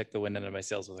kind of took the wind into my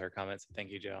sails with her comments.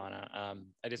 Thank you, Joanna.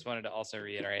 I just wanted to also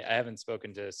reiterate, I haven't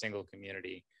spoken to a single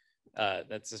community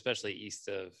that's especially east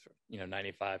of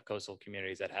 95 coastal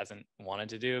communities that hasn't wanted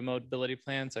to do a mobility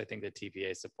plan. So I think the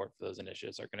TPA support for those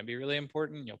initiatives are going to be really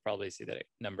important. You'll probably see that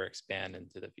number expand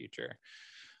into the future.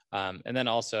 And then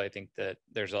also, I think that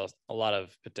there's a lot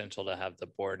of potential to have the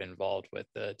board involved with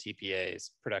the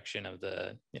TPA's production of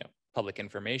the public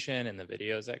information and the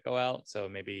videos that go out. So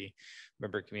maybe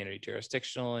member community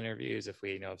jurisdictional interviews. If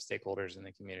we know of stakeholders in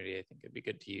the community, I think it'd be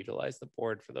good to utilize the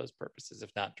board for those purposes,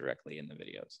 if not directly in the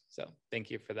videos. So thank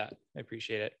you for that. I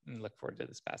appreciate it and look forward to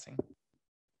this passing.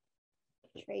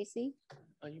 Tracy?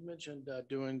 You mentioned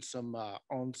doing some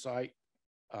on-site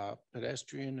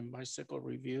pedestrian and bicycle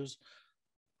reviews.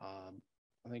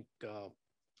 I think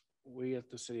we at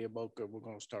the City of Boca, we're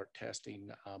going to start testing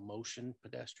motion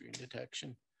pedestrian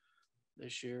detection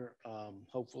this year,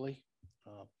 hopefully.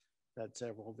 Had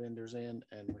several vendors in,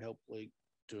 and we hopefully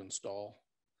to install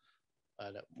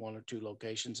at 1 or 2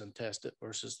 locations and test it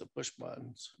versus the push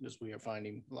buttons, because we are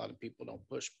finding a lot of people don't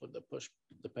push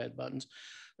the pad buttons.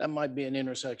 That might be an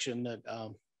intersection that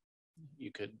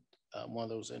you could, one of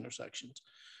those intersections,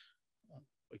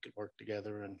 we could work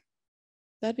together and.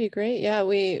 That'd be great. Yeah,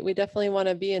 we definitely want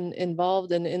to be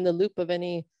involved and in the loop of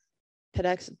any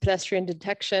pedestrian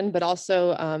detection, but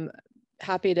also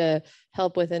happy to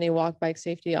help with any walk bike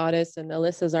safety audits. And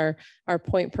Alyssa's our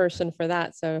point person for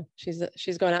that. So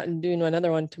she's going out and doing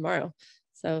another one tomorrow.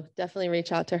 So definitely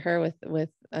reach out to her with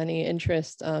any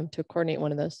interest to coordinate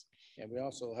one of those. Yeah, we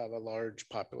also have a large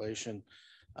population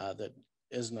that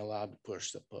isn't allowed to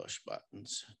push the push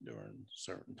buttons during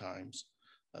certain times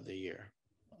of the year.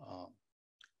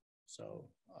 So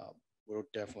we're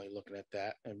definitely looking at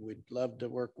that, and we'd love to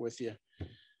work with you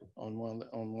on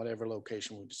whatever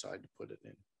location we decide to put it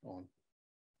in on.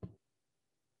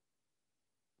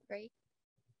 Great.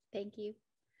 Thank you.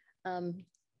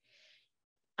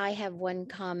 I have one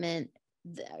comment,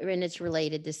 and it's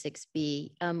related to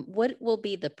 6B. What will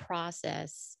be the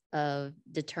process of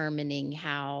determining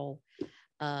how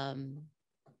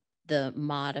the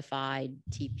modified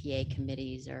TPA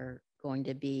committees are going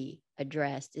to be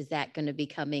addressed? Is that going to be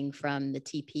coming from the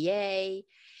TPA?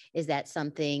 Is that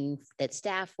something that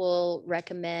staff will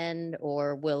recommend,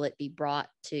 or will it be brought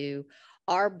to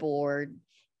our board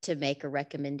to make a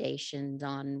recommendation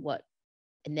on what,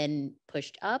 and then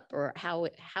pushed up? Or how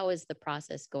is the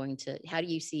process going to, how do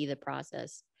you see the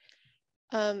process?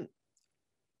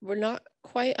 We're not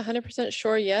quite 100%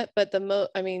 sure yet, but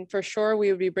I mean, for sure, we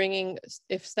would be bringing,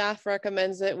 if staff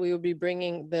recommends it, we would be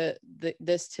bringing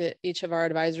this to each of our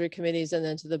advisory committees and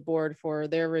then to the board for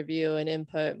their review and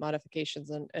input,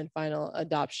 modifications, and final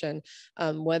adoption.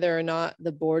 Whether or not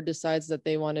the board decides that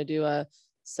they want to do a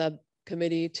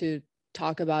subcommittee to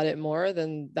talk about it more,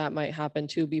 then that might happen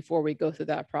too before we go through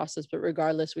that process. But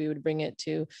regardless, we would bring it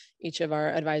to each of our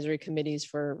advisory committees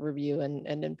for review and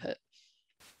input.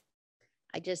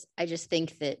 I just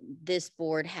think that this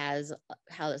board has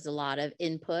a lot of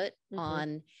input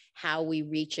on how we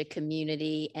reach a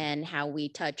community and how we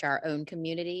touch our own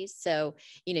communities. So,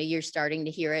 you know, you're starting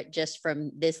to hear it just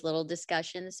from this little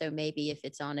discussion. So maybe if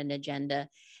it's on an agenda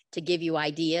to give you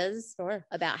ideas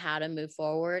about how to move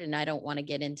forward. And I don't want to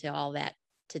get into all that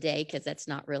today because that's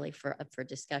not really for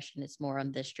discussion. It's more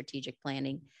on the strategic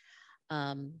planning.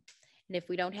 And if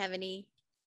we don't have anything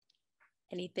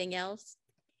else,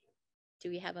 do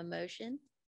we have a motion?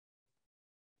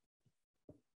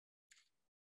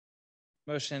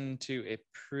 Motion to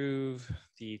approve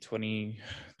the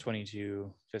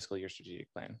 2022 fiscal year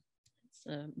strategic plan. It's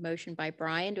a motion by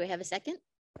Brian. Do I have a second?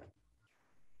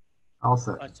 I'll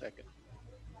second. I second.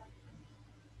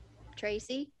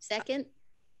 Tracy, second?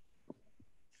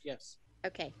 Yes.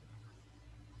 Okay.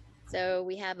 So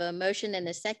we have a motion and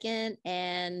a second.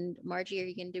 And Margie, are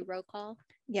you going to do roll call?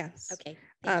 Yes. Okay.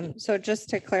 So just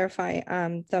to clarify,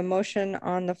 the motion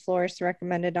on the floor is to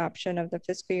recommend adoption of the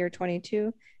fiscal year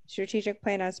 22 strategic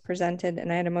plan as presented.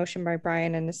 And I had a motion by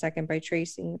Brian and a second by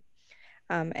Tracy.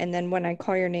 And then when I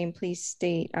call your name, please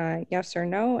state yes or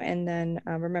no. And then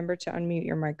remember to unmute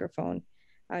your microphone.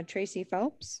 Tracy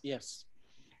Phelps. Yes.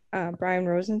 Brian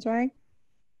Rosenzweig.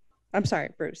 I'm sorry,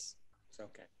 Bruce. It's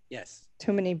okay. Yes.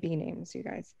 Too many B names, you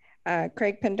guys.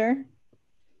 Craig Pinder.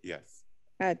 Yes.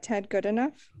 Ted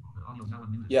Goodenough.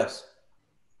 Yes.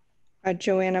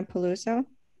 Joanna Peluso.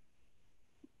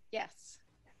 Yes.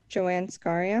 Joanne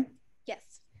Scaria.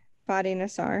 Yes. Fadi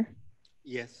Nassar.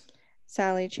 Yes.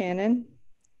 Sally Channon.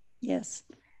 Yes.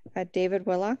 David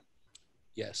Willock.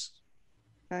 Yes.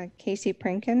 Casey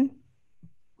Prinkin.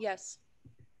 Yes.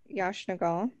 Yash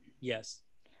Nagal. Yes.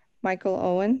 Michael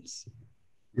Owens.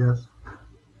 Yes.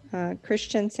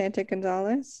 Christian Santa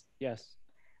Gonzalez. Yes.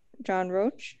 John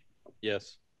Roach.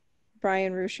 Yes.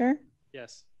 Brian Rusher.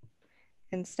 Yes.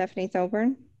 And Stephanie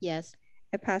Thoburn. Yes.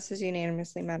 It passes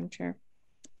unanimously, Madam Chair.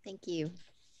 Thank you.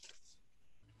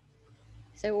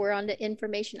 So we're on to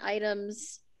information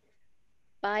items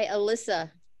by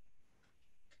Alyssa,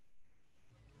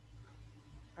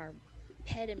 our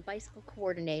pet and bicycle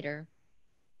coordinator.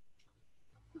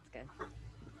 That's good.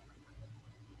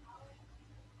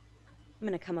 I'm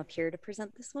going to come up here to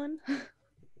present this one.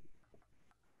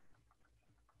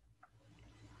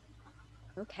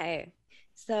 Okay,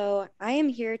 so I am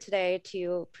here today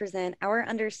to present our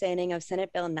understanding of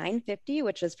Senate Bill 950,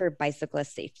 which is for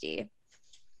bicyclist safety.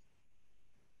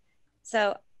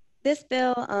 So this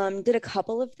bill did a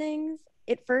couple of things.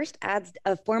 It first adds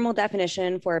a formal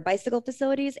definition for bicycle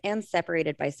facilities and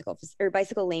separated bicycle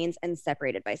lanes and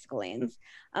separated bicycle lanes.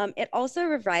 It also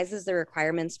revises the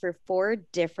requirements for 4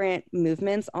 different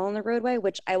movements on the roadway,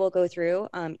 which I will go through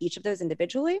each of those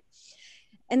individually.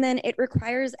 And then it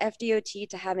requires FDOT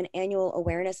to have an annual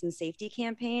awareness and safety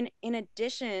campaign, in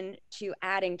addition to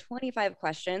adding 25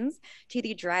 questions to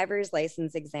the driver's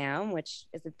license exam, which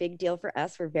is a big deal for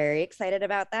us. We're very excited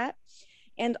about that.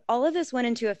 And all of this went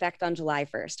into effect on July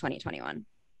 1st, 2021.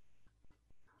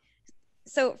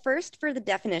 So first, for the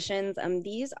definitions,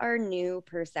 these are new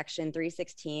per section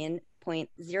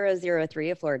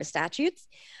 316.003 of Florida statutes.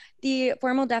 The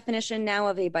formal definition now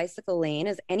of a bicycle lane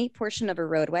is any portion of a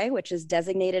roadway which is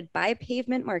designated by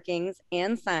pavement markings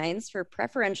and signs for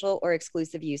preferential or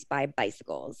exclusive use by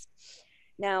bicycles.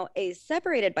 Now, a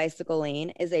separated bicycle lane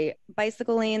is a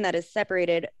bicycle lane that is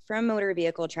separated from motor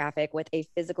vehicle traffic with a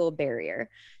physical barrier.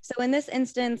 So in this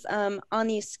instance, on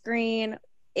the screen,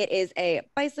 it is a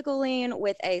bicycle lane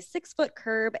with a 6-foot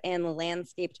curb and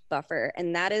landscaped buffer.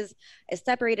 And that is a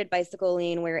separated bicycle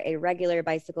lane where a regular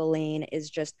bicycle lane is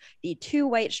just the 2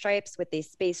 white stripes with a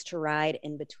space to ride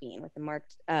in between, with the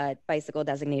marked bicycle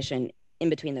designation in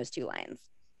between those 2 lines.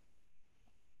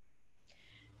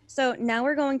 So now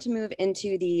we're going to move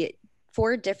into the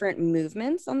 4 different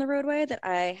movements on the roadway that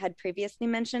I had previously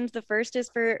mentioned. The first is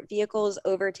for vehicles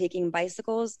overtaking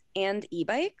bicycles and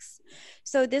e-bikes.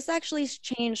 So this actually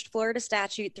changed Florida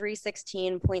Statute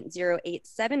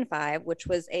 316.0875, which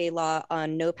was a law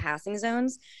on no passing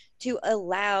zones, to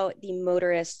allow the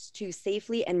motorists to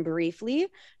safely and briefly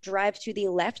drive to the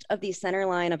left of the center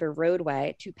line of a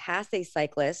roadway to pass a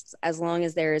cyclist, as long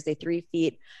as there is a 3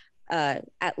 feet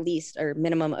at least, or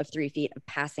minimum of 3 feet of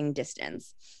passing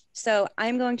distance. So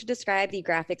I'm going to describe the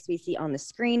graphics we see on the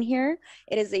screen here.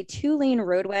 It is a 2-lane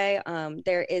roadway.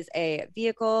 There is a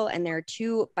vehicle and there are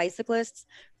 2 bicyclists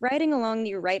riding along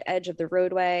the right edge of the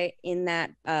roadway in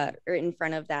that, or in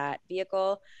front of that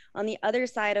vehicle. On the other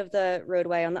side of the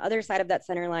roadway, on the other side of that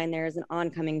center line, there is an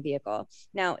oncoming vehicle.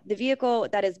 Now, the vehicle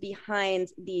that is behind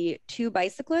the 2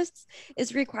 bicyclists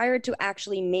is required to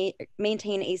actually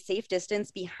maintain a safe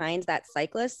distance behind that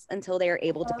cyclist until they are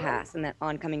able to pass and that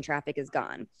oncoming traffic is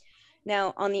gone.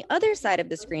 Now, on the other side of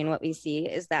the screen, what we see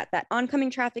is that that oncoming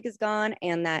traffic is gone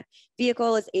and that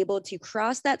vehicle is able to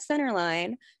cross that center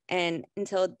line and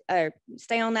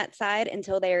stay on that side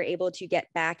until they are able to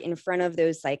get back in front of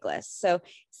those cyclists. So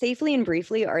safely and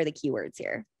briefly are the keywords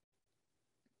here.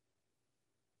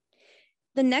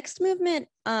 The next movement,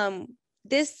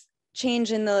 this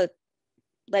change in the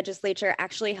legislature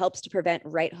actually helps to prevent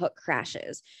right hook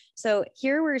crashes. So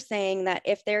here we're saying that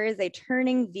if there is a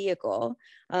turning vehicle,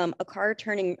 a car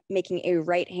making a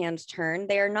right-hand turn,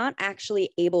 they are not actually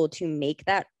able to make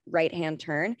that right-hand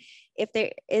turn if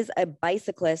there is a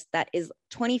bicyclist that is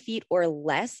 20 feet or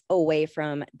less away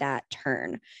from that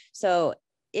turn. So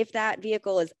if that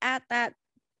vehicle is at that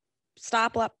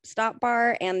stop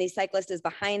bar and the cyclist is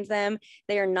behind them,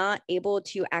 they are not able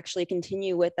to actually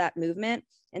continue with that movement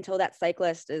until that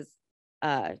cyclist is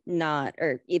not,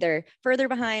 or either further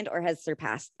behind or has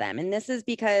surpassed them. And this is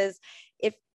because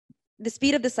if the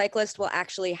speed of the cyclist will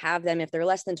actually have them, if they're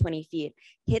less than 20 feet,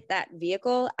 hit that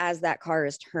vehicle as that car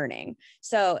is turning.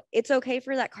 So it's okay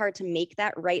for that car to make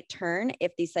that right turn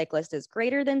if the cyclist is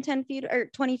greater than 10 feet or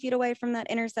 20 feet away from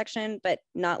that intersection, but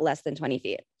not less than 20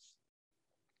 feet.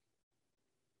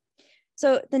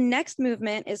 So the next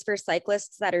movement is for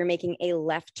cyclists that are making a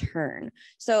left turn.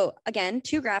 So again,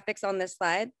 2 graphics on this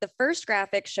slide. The first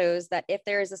graphic shows that if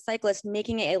there is a cyclist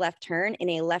making a left turn in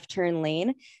a left turn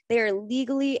lane, they are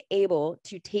legally able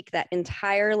to take that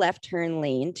entire left turn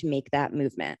lane to make that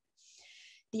movement.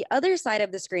 The other side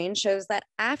of the screen shows that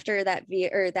after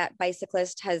that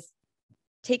bicyclist has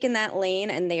taken that lane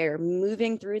and they are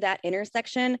moving through that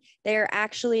intersection, they are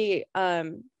actually,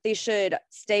 they should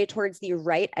stay towards the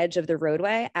right edge of the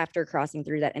roadway after crossing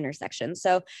through that intersection.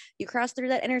 So you cross through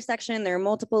that intersection, there are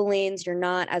multiple lanes. You're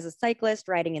not, as a cyclist,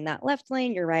 riding in that left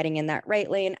lane, you're riding in that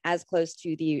right lane as close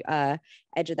to the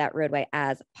edge of that roadway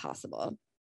as possible.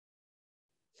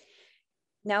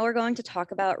 Now we're going to talk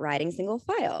about riding single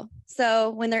file. So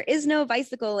when there is no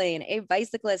bicycle lane, a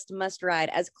bicyclist must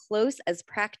ride as close as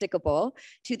practicable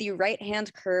to the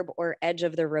right-hand curb or edge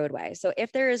of the roadway. So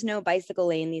if there is no bicycle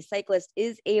lane, the cyclist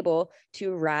is able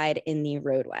to ride in the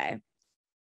roadway.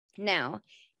 Now,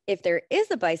 if there is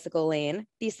a bicycle lane,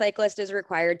 the cyclist is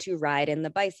required to ride in the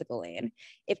bicycle lane.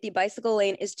 If the bicycle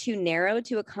lane is too narrow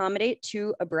to accommodate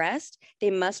 2 abreast,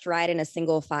 they must ride in a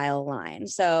single file line.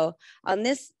 So on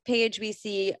this page, we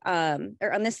see,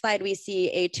 or on this slide, we see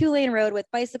a 2-lane road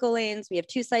with bicycle lanes. We have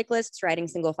 2 cyclists riding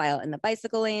single file in the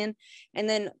bicycle lane. And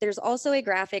then there's also a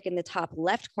graphic in the top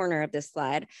left corner of this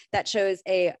slide that shows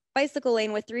a bicycle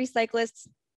lane with 3 cyclists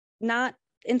not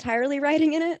entirely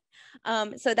riding in it.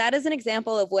 So that is an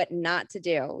example of what not to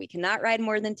do. We cannot ride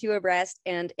more than 2 abreast.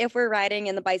 And if we're riding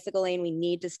in the bicycle lane, we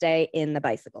need to stay in the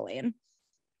bicycle lane.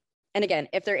 And again,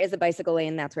 if there is a bicycle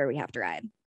lane, that's where we have to ride.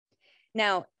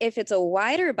 Now, if it's a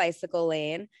wider bicycle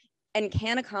lane and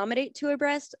can accommodate 2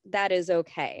 abreast, that is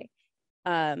okay.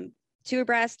 2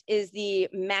 abreast is the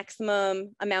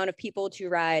maximum amount of people to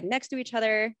ride next to each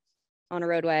other on a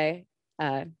roadway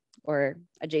or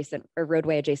adjacent or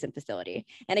roadway adjacent facility.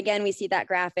 And again, we see that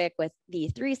graphic with the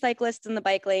 3 cyclists in the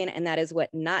bike lane, and that is what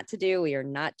not to do. We are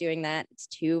not doing that. It's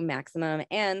 2 maximum,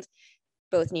 and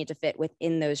both need to fit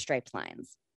within those striped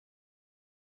lines.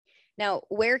 Now,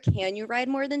 where can you ride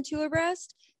more than 2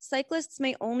 abreast? Cyclists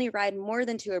may only ride more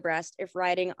than 2 abreast if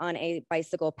riding on a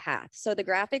bicycle path. So the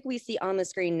graphic we see on the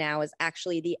screen now is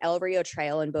actually the El Rio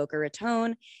Trail in Boca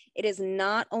Raton. It is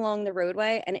not along the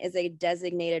roadway and is a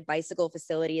designated bicycle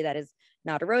facility that is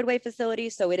not a roadway facility.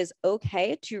 So it is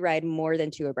okay to ride more than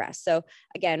 2 abreast. So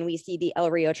again, we see the El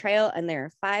Rio Trail and there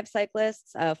are 5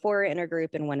 cyclists, 4 are in a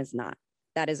group and 1 is not.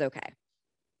 That is okay.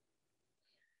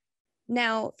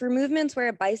 Now, for movements where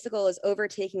a bicycle is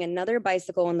overtaking another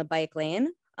bicycle in the bike lane,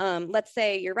 let's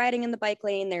say you're riding in the bike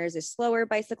lane, there's a slower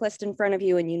bicyclist in front of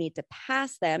you and you need to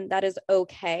pass them, that is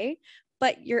okay.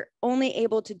 But you're only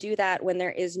able to do that when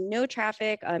there is no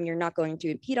traffic. You're not going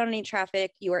to impede on any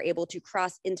traffic. You are able to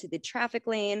cross into the traffic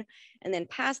lane and then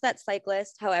pass that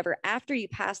cyclist. However, after you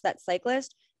pass that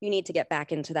cyclist, you need to get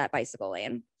back into that bicycle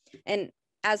lane. And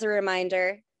as a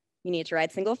reminder, you need to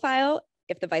ride single file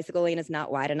if the bicycle lane is not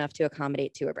wide enough to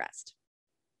accommodate 2 abreast.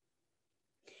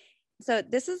 So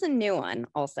this is a new one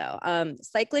also,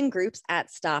 cycling groups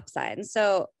at stop signs.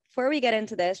 So before we get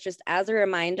into this, just as a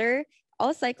reminder,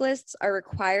 all cyclists are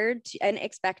required to, and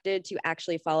expected to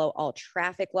actually follow all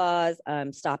traffic laws,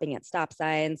 stopping at stop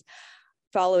signs,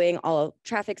 following all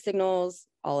traffic signals,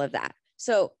 all of that.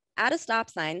 So at a stop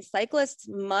sign, cyclists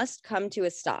must come to a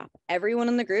stop. Everyone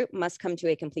in the group must come to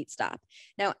a complete stop.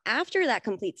 Now, after that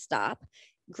complete stop,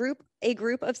 a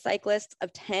group of cyclists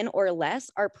of 10 or less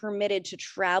are permitted to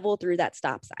travel through that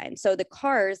stop sign. So the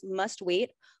cars must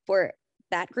wait for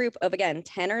that group of, again,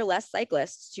 10 or less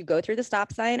cyclists to go through the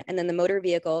stop sign, and then the motor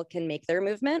vehicle can make their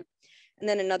movement. And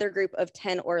then another group of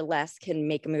 10 or less can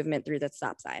make a movement through the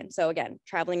stop sign. So again,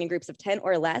 traveling in groups of 10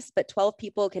 or less, but 12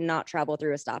 people cannot travel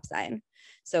through a stop sign.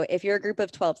 So if you're a group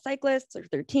of 12 cyclists or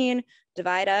 13,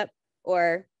 divide up,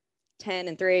 or 10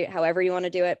 and 3, however you want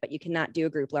to do it, but you cannot do a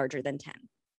group larger than 10.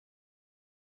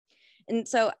 And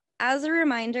so as a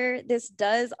reminder, this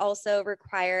does also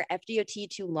require FDOT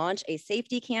to launch a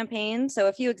safety campaign. So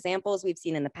a few examples we've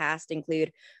seen in the past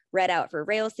include Red Out for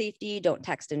rail safety, Don't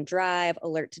Text and Drive,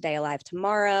 Alert Today Alive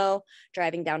Tomorrow,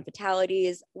 Driving Down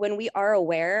Fatalities. When we are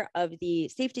aware of the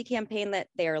safety campaign that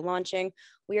they are launching,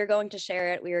 we are going to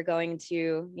share it. We are going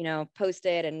to, post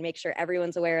it and make sure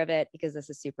everyone's aware of it because this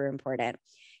is super important.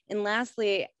 And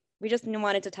lastly, we just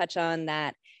wanted to touch on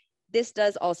that this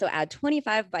does also add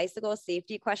 25 bicycle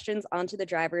safety questions onto the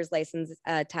driver's license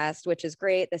test, which is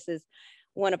great. This is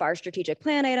one of our strategic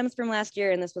plan items from last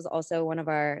year, and this was also one of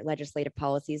our legislative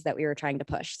policies that we were trying to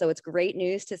push. So it's great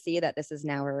news to see that this is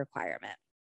now a requirement.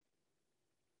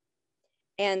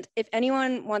 And if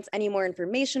anyone wants any more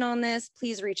information on this,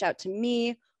 please reach out to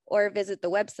me or visit the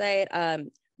website.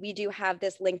 We do have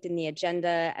this linked in the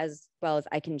agenda, as well as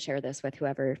I can share this with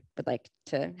whoever would like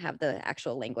to have the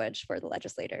actual language for the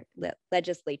legislature.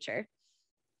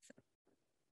 So.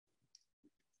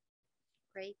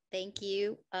 Great, thank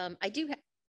you. Do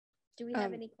we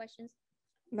have any questions?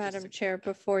 Madam Chair,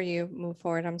 before you move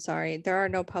forward, I'm sorry, there are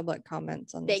no public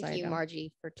comments on this Thank you, item.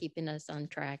 Margie, for keeping us on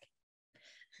track.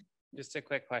 Just a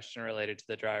quick question related to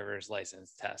the driver's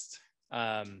license test.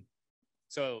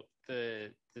 So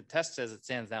the test as it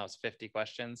stands now is 50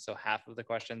 questions. So half of the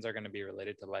questions are going to be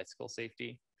related to bicycle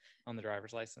safety on the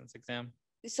driver's license exam.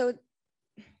 So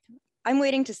I'm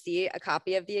waiting to see a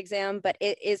copy of the exam, but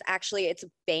it's a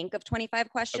bank of 25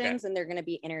 questions, and they're going to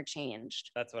be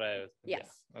interchanged. That's what I was, yes.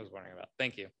 I was wondering about.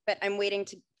 Thank you. But I'm waiting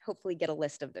to hopefully get a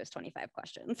list of those 25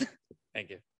 questions. Thank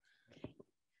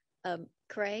you.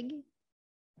 Craig?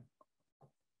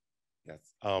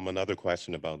 Yes, another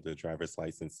question about the driver's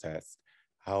license test.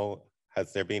 How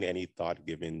has there been any thought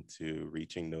given to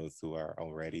reaching those who are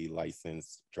already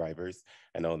licensed drivers?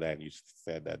 I know that you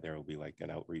said that there will be like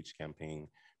an outreach campaign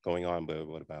going on, but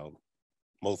what about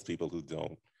most people who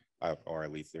don't, or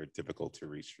at least they're difficult to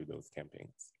reach through those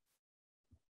campaigns?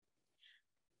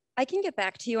 I can get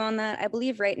back to you on that. I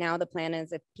believe right now the plan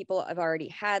is if people have already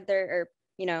had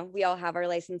we all have our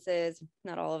licenses,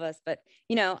 not all of us, but,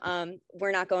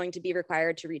 we're not going to be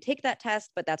required to retake that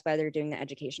test, but that's why they're doing the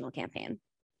educational campaign.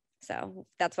 So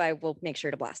that's why we'll make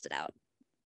sure to blast it out.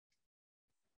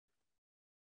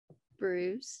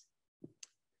 Bruce?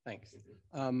 Thanks.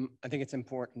 I think it's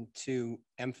important to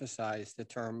emphasize the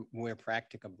term where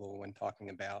practicable when talking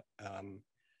about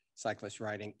cyclist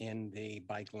riding in the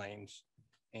bike lanes,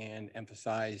 and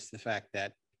emphasize the fact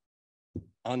that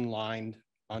unlined,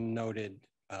 unnoted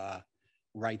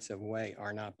rights of way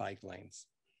are not bike lanes.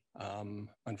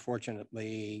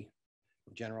 Unfortunately,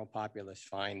 the general populace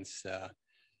finds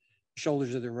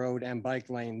shoulders of the road and bike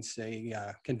lanes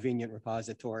a convenient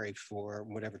repository for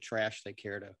whatever trash they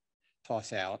care to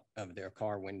toss out of their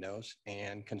car windows,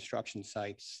 and construction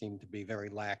sites seem to be very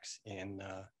lax in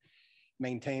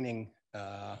maintaining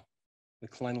the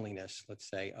cleanliness, let's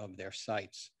say, of their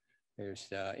sites. There's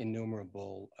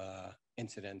innumerable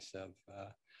incidents of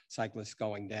cyclists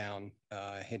going down,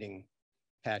 hitting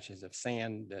patches of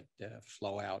sand that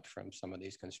flow out from some of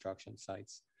these construction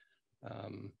sites.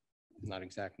 Not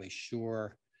exactly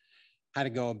sure how to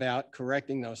go about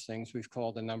correcting those things. We've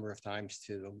called a number of times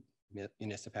to the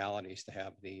municipalities to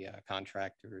have the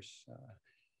contractors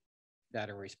that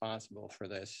are responsible for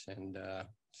this. And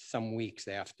some weeks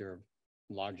after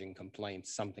lodging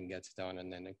complaints, something gets done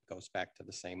and then it goes back to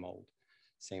the same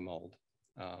old.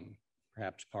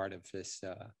 Perhaps part of this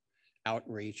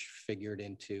outreach figured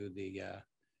into the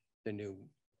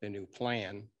new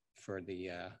plan for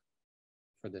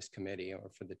this committee or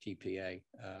for the TPA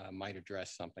might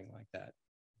address something like that.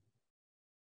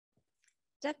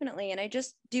 Definitely. And I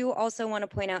just do also want to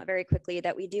point out very quickly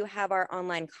that we do have our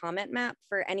online comment map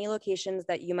for any locations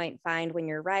that you might find when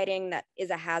you're riding that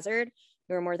is a hazard.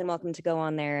 You're more than welcome to go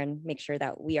on there and make sure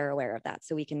that we are aware of that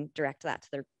so we can direct that to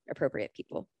the appropriate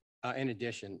people. In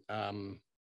addition,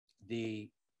 the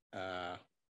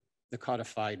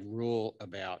codified rule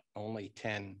about only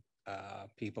 10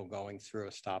 people going through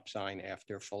a stop sign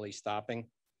after fully stopping.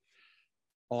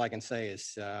 All I can say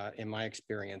is, in my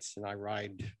experience, and I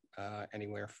ride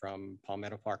anywhere from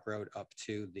Palmetto Park Road up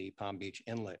to the Palm Beach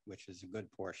Inlet, which is a good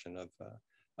portion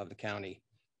of the county.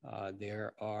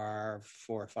 There are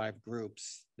 4 or 5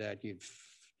 groups that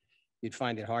you'd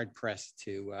find it hard pressed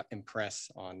to impress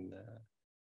on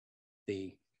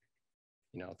the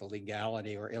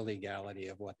legality or illegality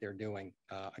of what they're doing.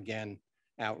 Again,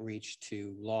 outreach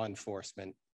to law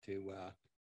enforcement to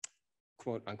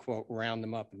quote unquote round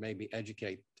them up and maybe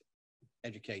educate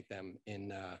them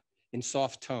in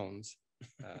soft tones,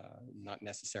 not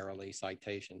necessarily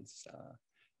citations,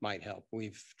 might help.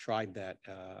 We've tried that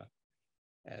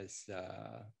as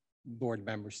board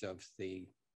members of the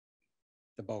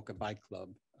Boca Bike Club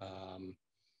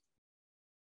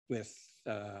with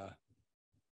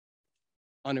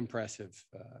unimpressive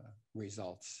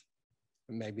results.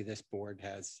 Maybe this board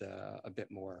has a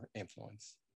bit more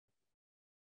influence.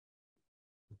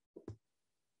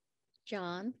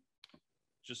 John?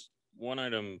 Just one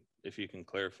item, if you can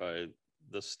clarify,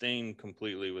 the stain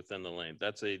completely within the lane,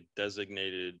 that's a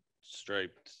designated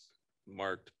striped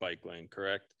marked bike lane,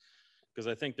 correct? Because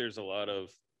I think there's a lot of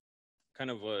kind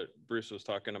of what Bruce was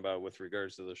talking about with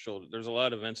regards to the shoulder. There's a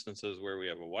lot of instances where we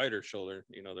have a wider shoulder.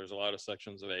 There's a lot of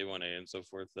sections of A1A and so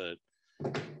forth that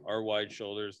are wide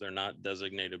shoulders. They're not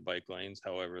designated bike lanes.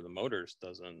 However, the motorist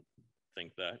doesn't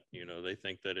think that. They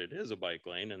think that it is a bike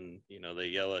lane, and they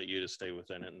yell at you to stay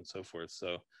within it and so forth.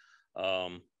 So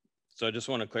I just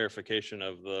want a clarification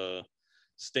of the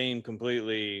stain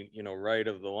completely right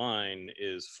of the line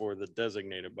is for the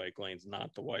designated bike lanes,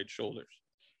 not the wide shoulders.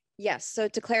 Yes, so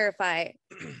to clarify,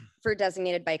 for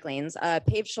designated bike lanes,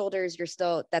 paved shoulders,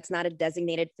 that's not a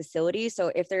designated facility.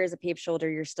 So if there is a paved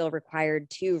shoulder, you're still required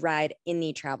to ride in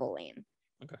the travel lane.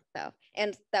 Okay. So,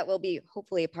 and that will be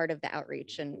hopefully a part of the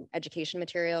outreach and education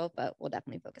material, but we'll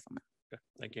definitely focus on that. Okay,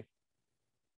 thank you.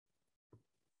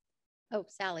 Oh,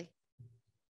 Sally.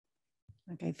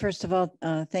 Okay, first of all,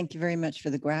 thank you very much for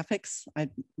the graphics. I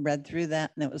read through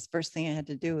that, and that was the first thing I had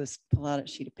to do was pull out a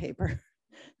sheet of paper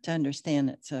to understand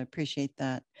it. So I appreciate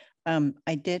that.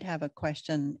 I did have a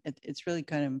question. It's really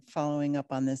kind of following up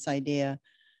on this idea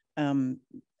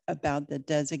about the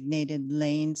designated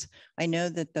lanes. I know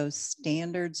that those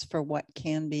standards for what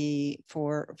can be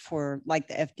for like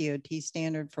the FDOT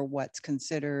standard for what's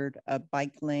considered a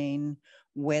bike lane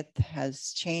width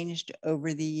has changed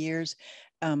over the years.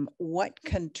 What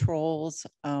controls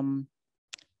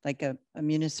like a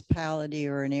municipality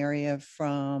or an area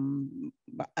from,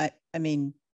 I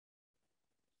mean,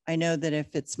 I know that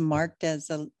if it's marked as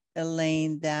a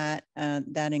lane that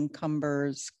that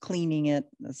encumbers cleaning it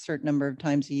a certain number of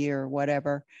times a year or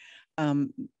whatever,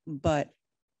 but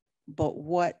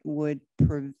what would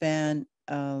prevent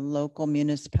a local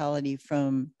municipality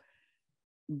from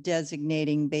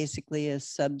designating basically a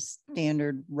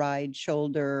substandard ride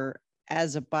shoulder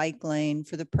as a bike lane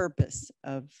for the purpose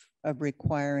of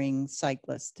requiring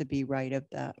cyclists to be right of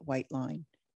that white line?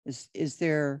 Is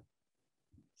there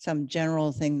some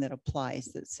general thing that applies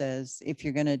that says if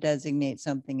you're going to designate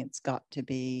something, it's got to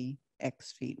be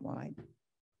X feet wide?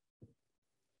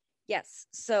 Yes.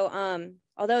 So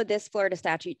although this Florida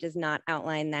statute does not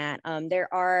outline that,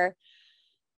 there are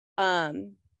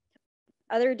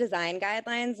other design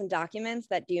guidelines and documents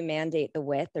that do mandate the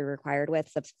width or required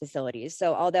widths of facilities.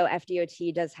 So although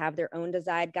FDOT does have their own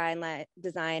design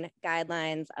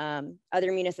guidelines,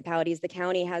 other municipalities, the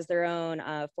county has their own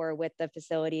for width of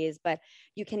facilities, but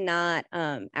you cannot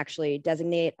actually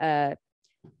designate a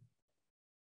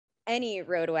any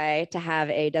roadway to have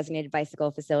a designated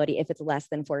bicycle facility if it's less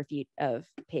than 4 feet of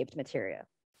paved material.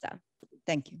 So,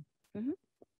 thank you. If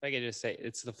I could just say,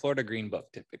 it's the Florida Green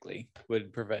Book typically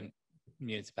would prevent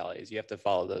municipalities. You have to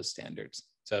follow those standards.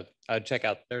 So I'd check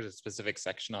out, there's a specific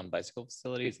section on bicycle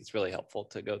facilities. It's really helpful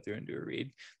to go through and do a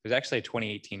read. There's actually a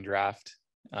 2018 draft,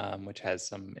 which has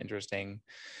some interesting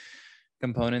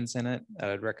components in it. I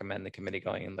would recommend the committee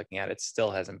going and looking at it.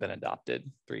 Still hasn't been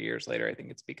adopted 3 years later. I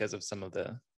think it's because of some of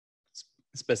the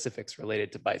specifics related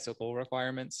to bicycle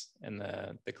requirements and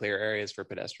the clear areas for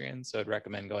pedestrians. So I'd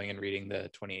recommend going and reading the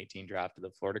 2018 draft of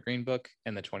the Florida Green Book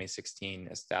and the 2016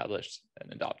 established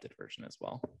and adopted version as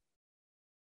well.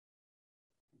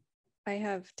 I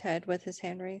have Ted with his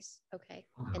hand raised. Okay,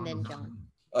 and then John.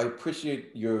 I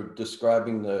appreciate your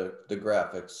describing the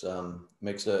graphics.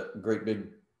 Makes a great big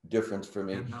difference for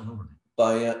me.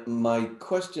 My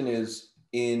question is,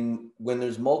 when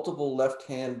there's multiple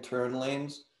left-hand turn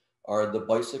lanes, are the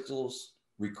bicycles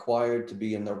required to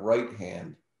be in the right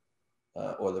hand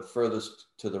or the furthest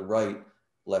to the right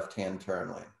left-hand turn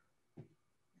lane?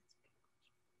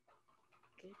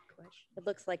 Good question. It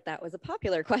looks like that was a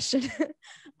popular question.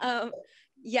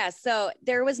 Yes, so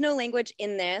there was no language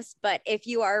in this, but if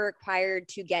you are required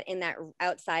to get in that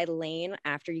outside lane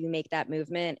after you make that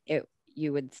movement,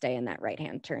 you would stay in that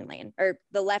right-hand turn lane, or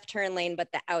the left turn lane,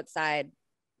 but the outside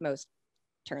most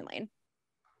turn lane.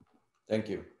 Thank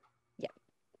you. Yeah.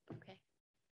 Okay.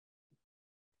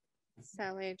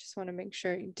 Sally, I just want to make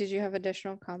sure. Did you have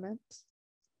additional comments?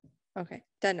 Okay,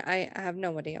 then I have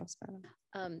nobody else,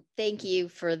 madam. Thank you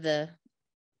for the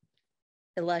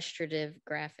illustrative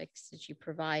graphics that you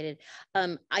provided.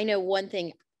 I know one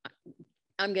thing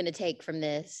I'm going to take from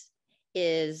this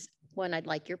is, one, I'd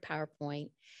like your PowerPoint,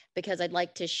 because I'd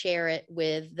like to share it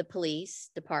with the police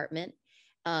department,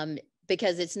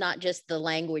 because it's not just the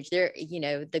language there,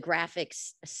 the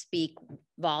graphics speak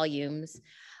volumes.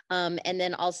 And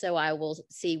then also I will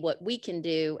see what we can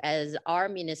do as our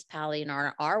municipality and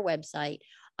our website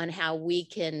on how we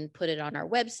can put it on our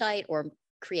website or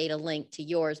create a link to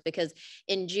yours, because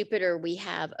in Jupiter we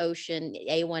have Ocean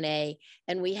A1A,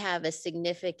 and we have a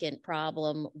significant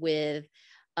problem with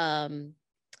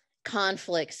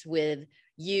conflicts with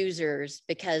users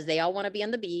because they all want to be on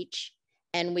the beach,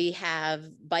 and we have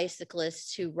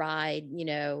bicyclists who ride,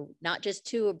 not just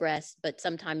 2 abreast, but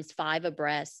sometimes 5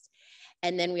 abreast.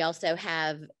 And then we also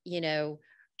have,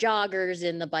 joggers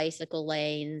in the bicycle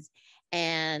lanes,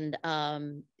 and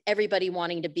everybody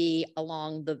wanting to be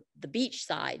along the beach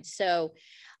side. So,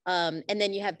 and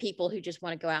then you have people who just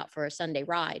want to go out for a Sunday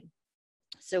ride.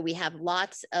 So we have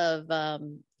lots of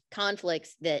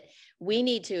conflicts that we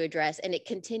need to address, and it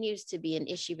continues to be an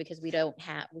issue because we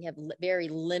have very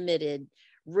limited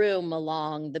room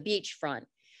along the beachfront.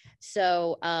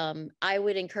 So I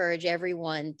would encourage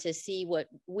everyone to see what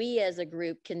we as a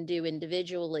group can do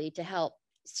individually to help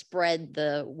spread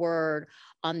the word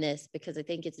on this, because I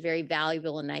think it's very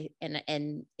valuable,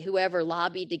 and whoever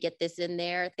lobbied to get this in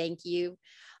there, thank you.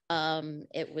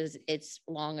 It's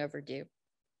long overdue.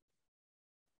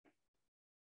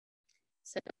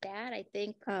 So that, I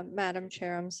think, Madam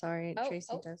Chair, I'm sorry,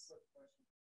 Tracy does.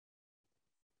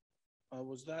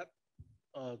 Was that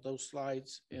those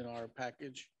slides in our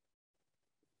package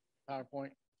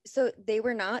PowerPoint? So they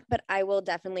were not, but I will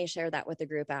definitely share that with the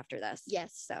group after this.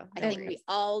 Yes. So I think we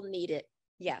all need it.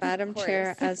 Yeah. Madam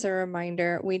Chair, as a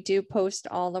reminder, we do post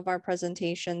all of our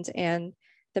presentations and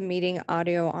the meeting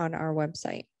audio on our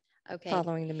website. Okay.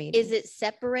 Following the meeting. Is it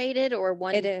separated or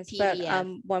one It is, PDF? but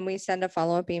when we send a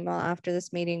follow-up email after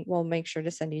this meeting, we'll make sure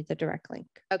to send you the direct link.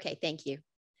 Okay, thank you.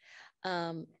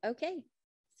 Okay,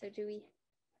 so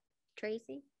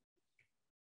Tracy?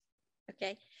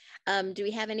 Okay, do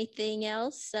we have anything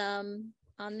else on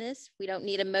this? We don't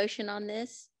need a motion on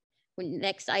this.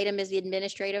 Next item is the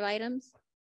administrative items.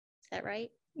 Is that right?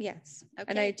 Yes. Okay.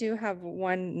 And I do have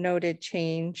one noted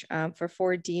change for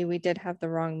 4D. We did have the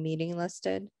wrong meeting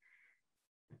listed.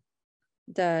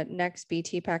 The next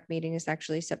BT PAC meeting is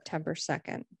actually September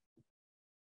 2nd.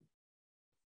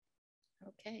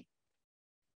 Okay.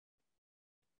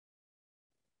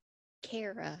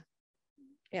 Kara.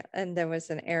 Yeah, and there was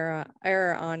an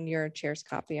error on your chair's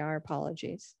copy. Our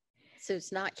apologies. So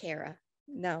it's not Kara.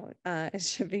 No, it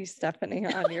should be Stephanie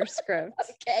on your script.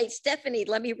 Okay, Stephanie,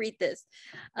 let me read this.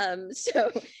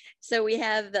 So we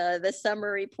have the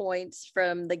summary points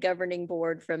from the governing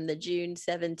board from the June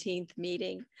 17th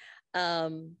meeting.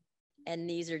 And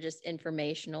these are just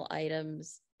informational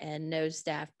items and no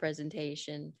staff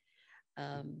presentation.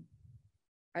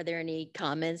 Are there any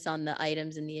comments on the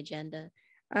items in the agenda?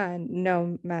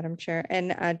 No, Madam Chair.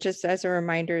 And just as a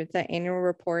reminder, the annual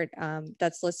report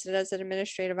that's listed as an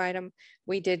administrative item,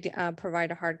 we did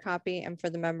provide a hard copy, and for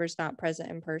the members not present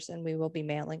in person, we will be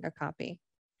mailing a copy.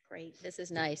 Great. This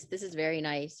is nice. This is very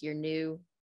nice. Your new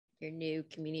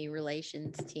community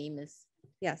relations team is.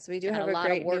 Yes, we do got have a lot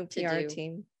great of new work to PR do.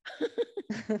 team.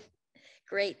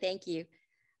 Great. Thank you.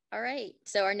 All right.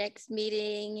 So our next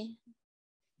meeting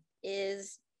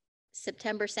is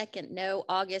September 2nd. No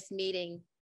August meeting.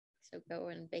 So go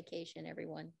on vacation,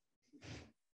 everyone.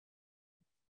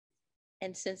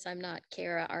 And since I'm not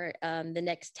Kara, our the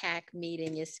next TAC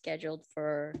meeting is scheduled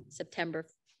for September.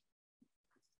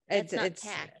 That's not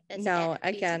TAC. That's no,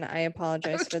 TAC. again, I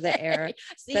apologize for the error.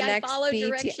 See, The I next follow BT,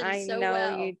 directions I so know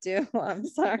well. you do. I'm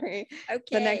sorry. Okay.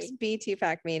 The next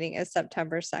BTFAC meeting is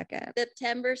September 2nd.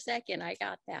 September 2nd. I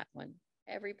got that one.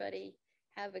 Everybody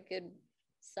have a good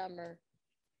summer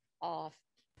off.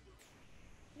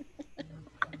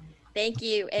 Thank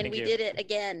you. And Thank we you. did it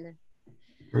again.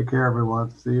 Take care, everyone.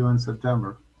 See you in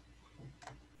September.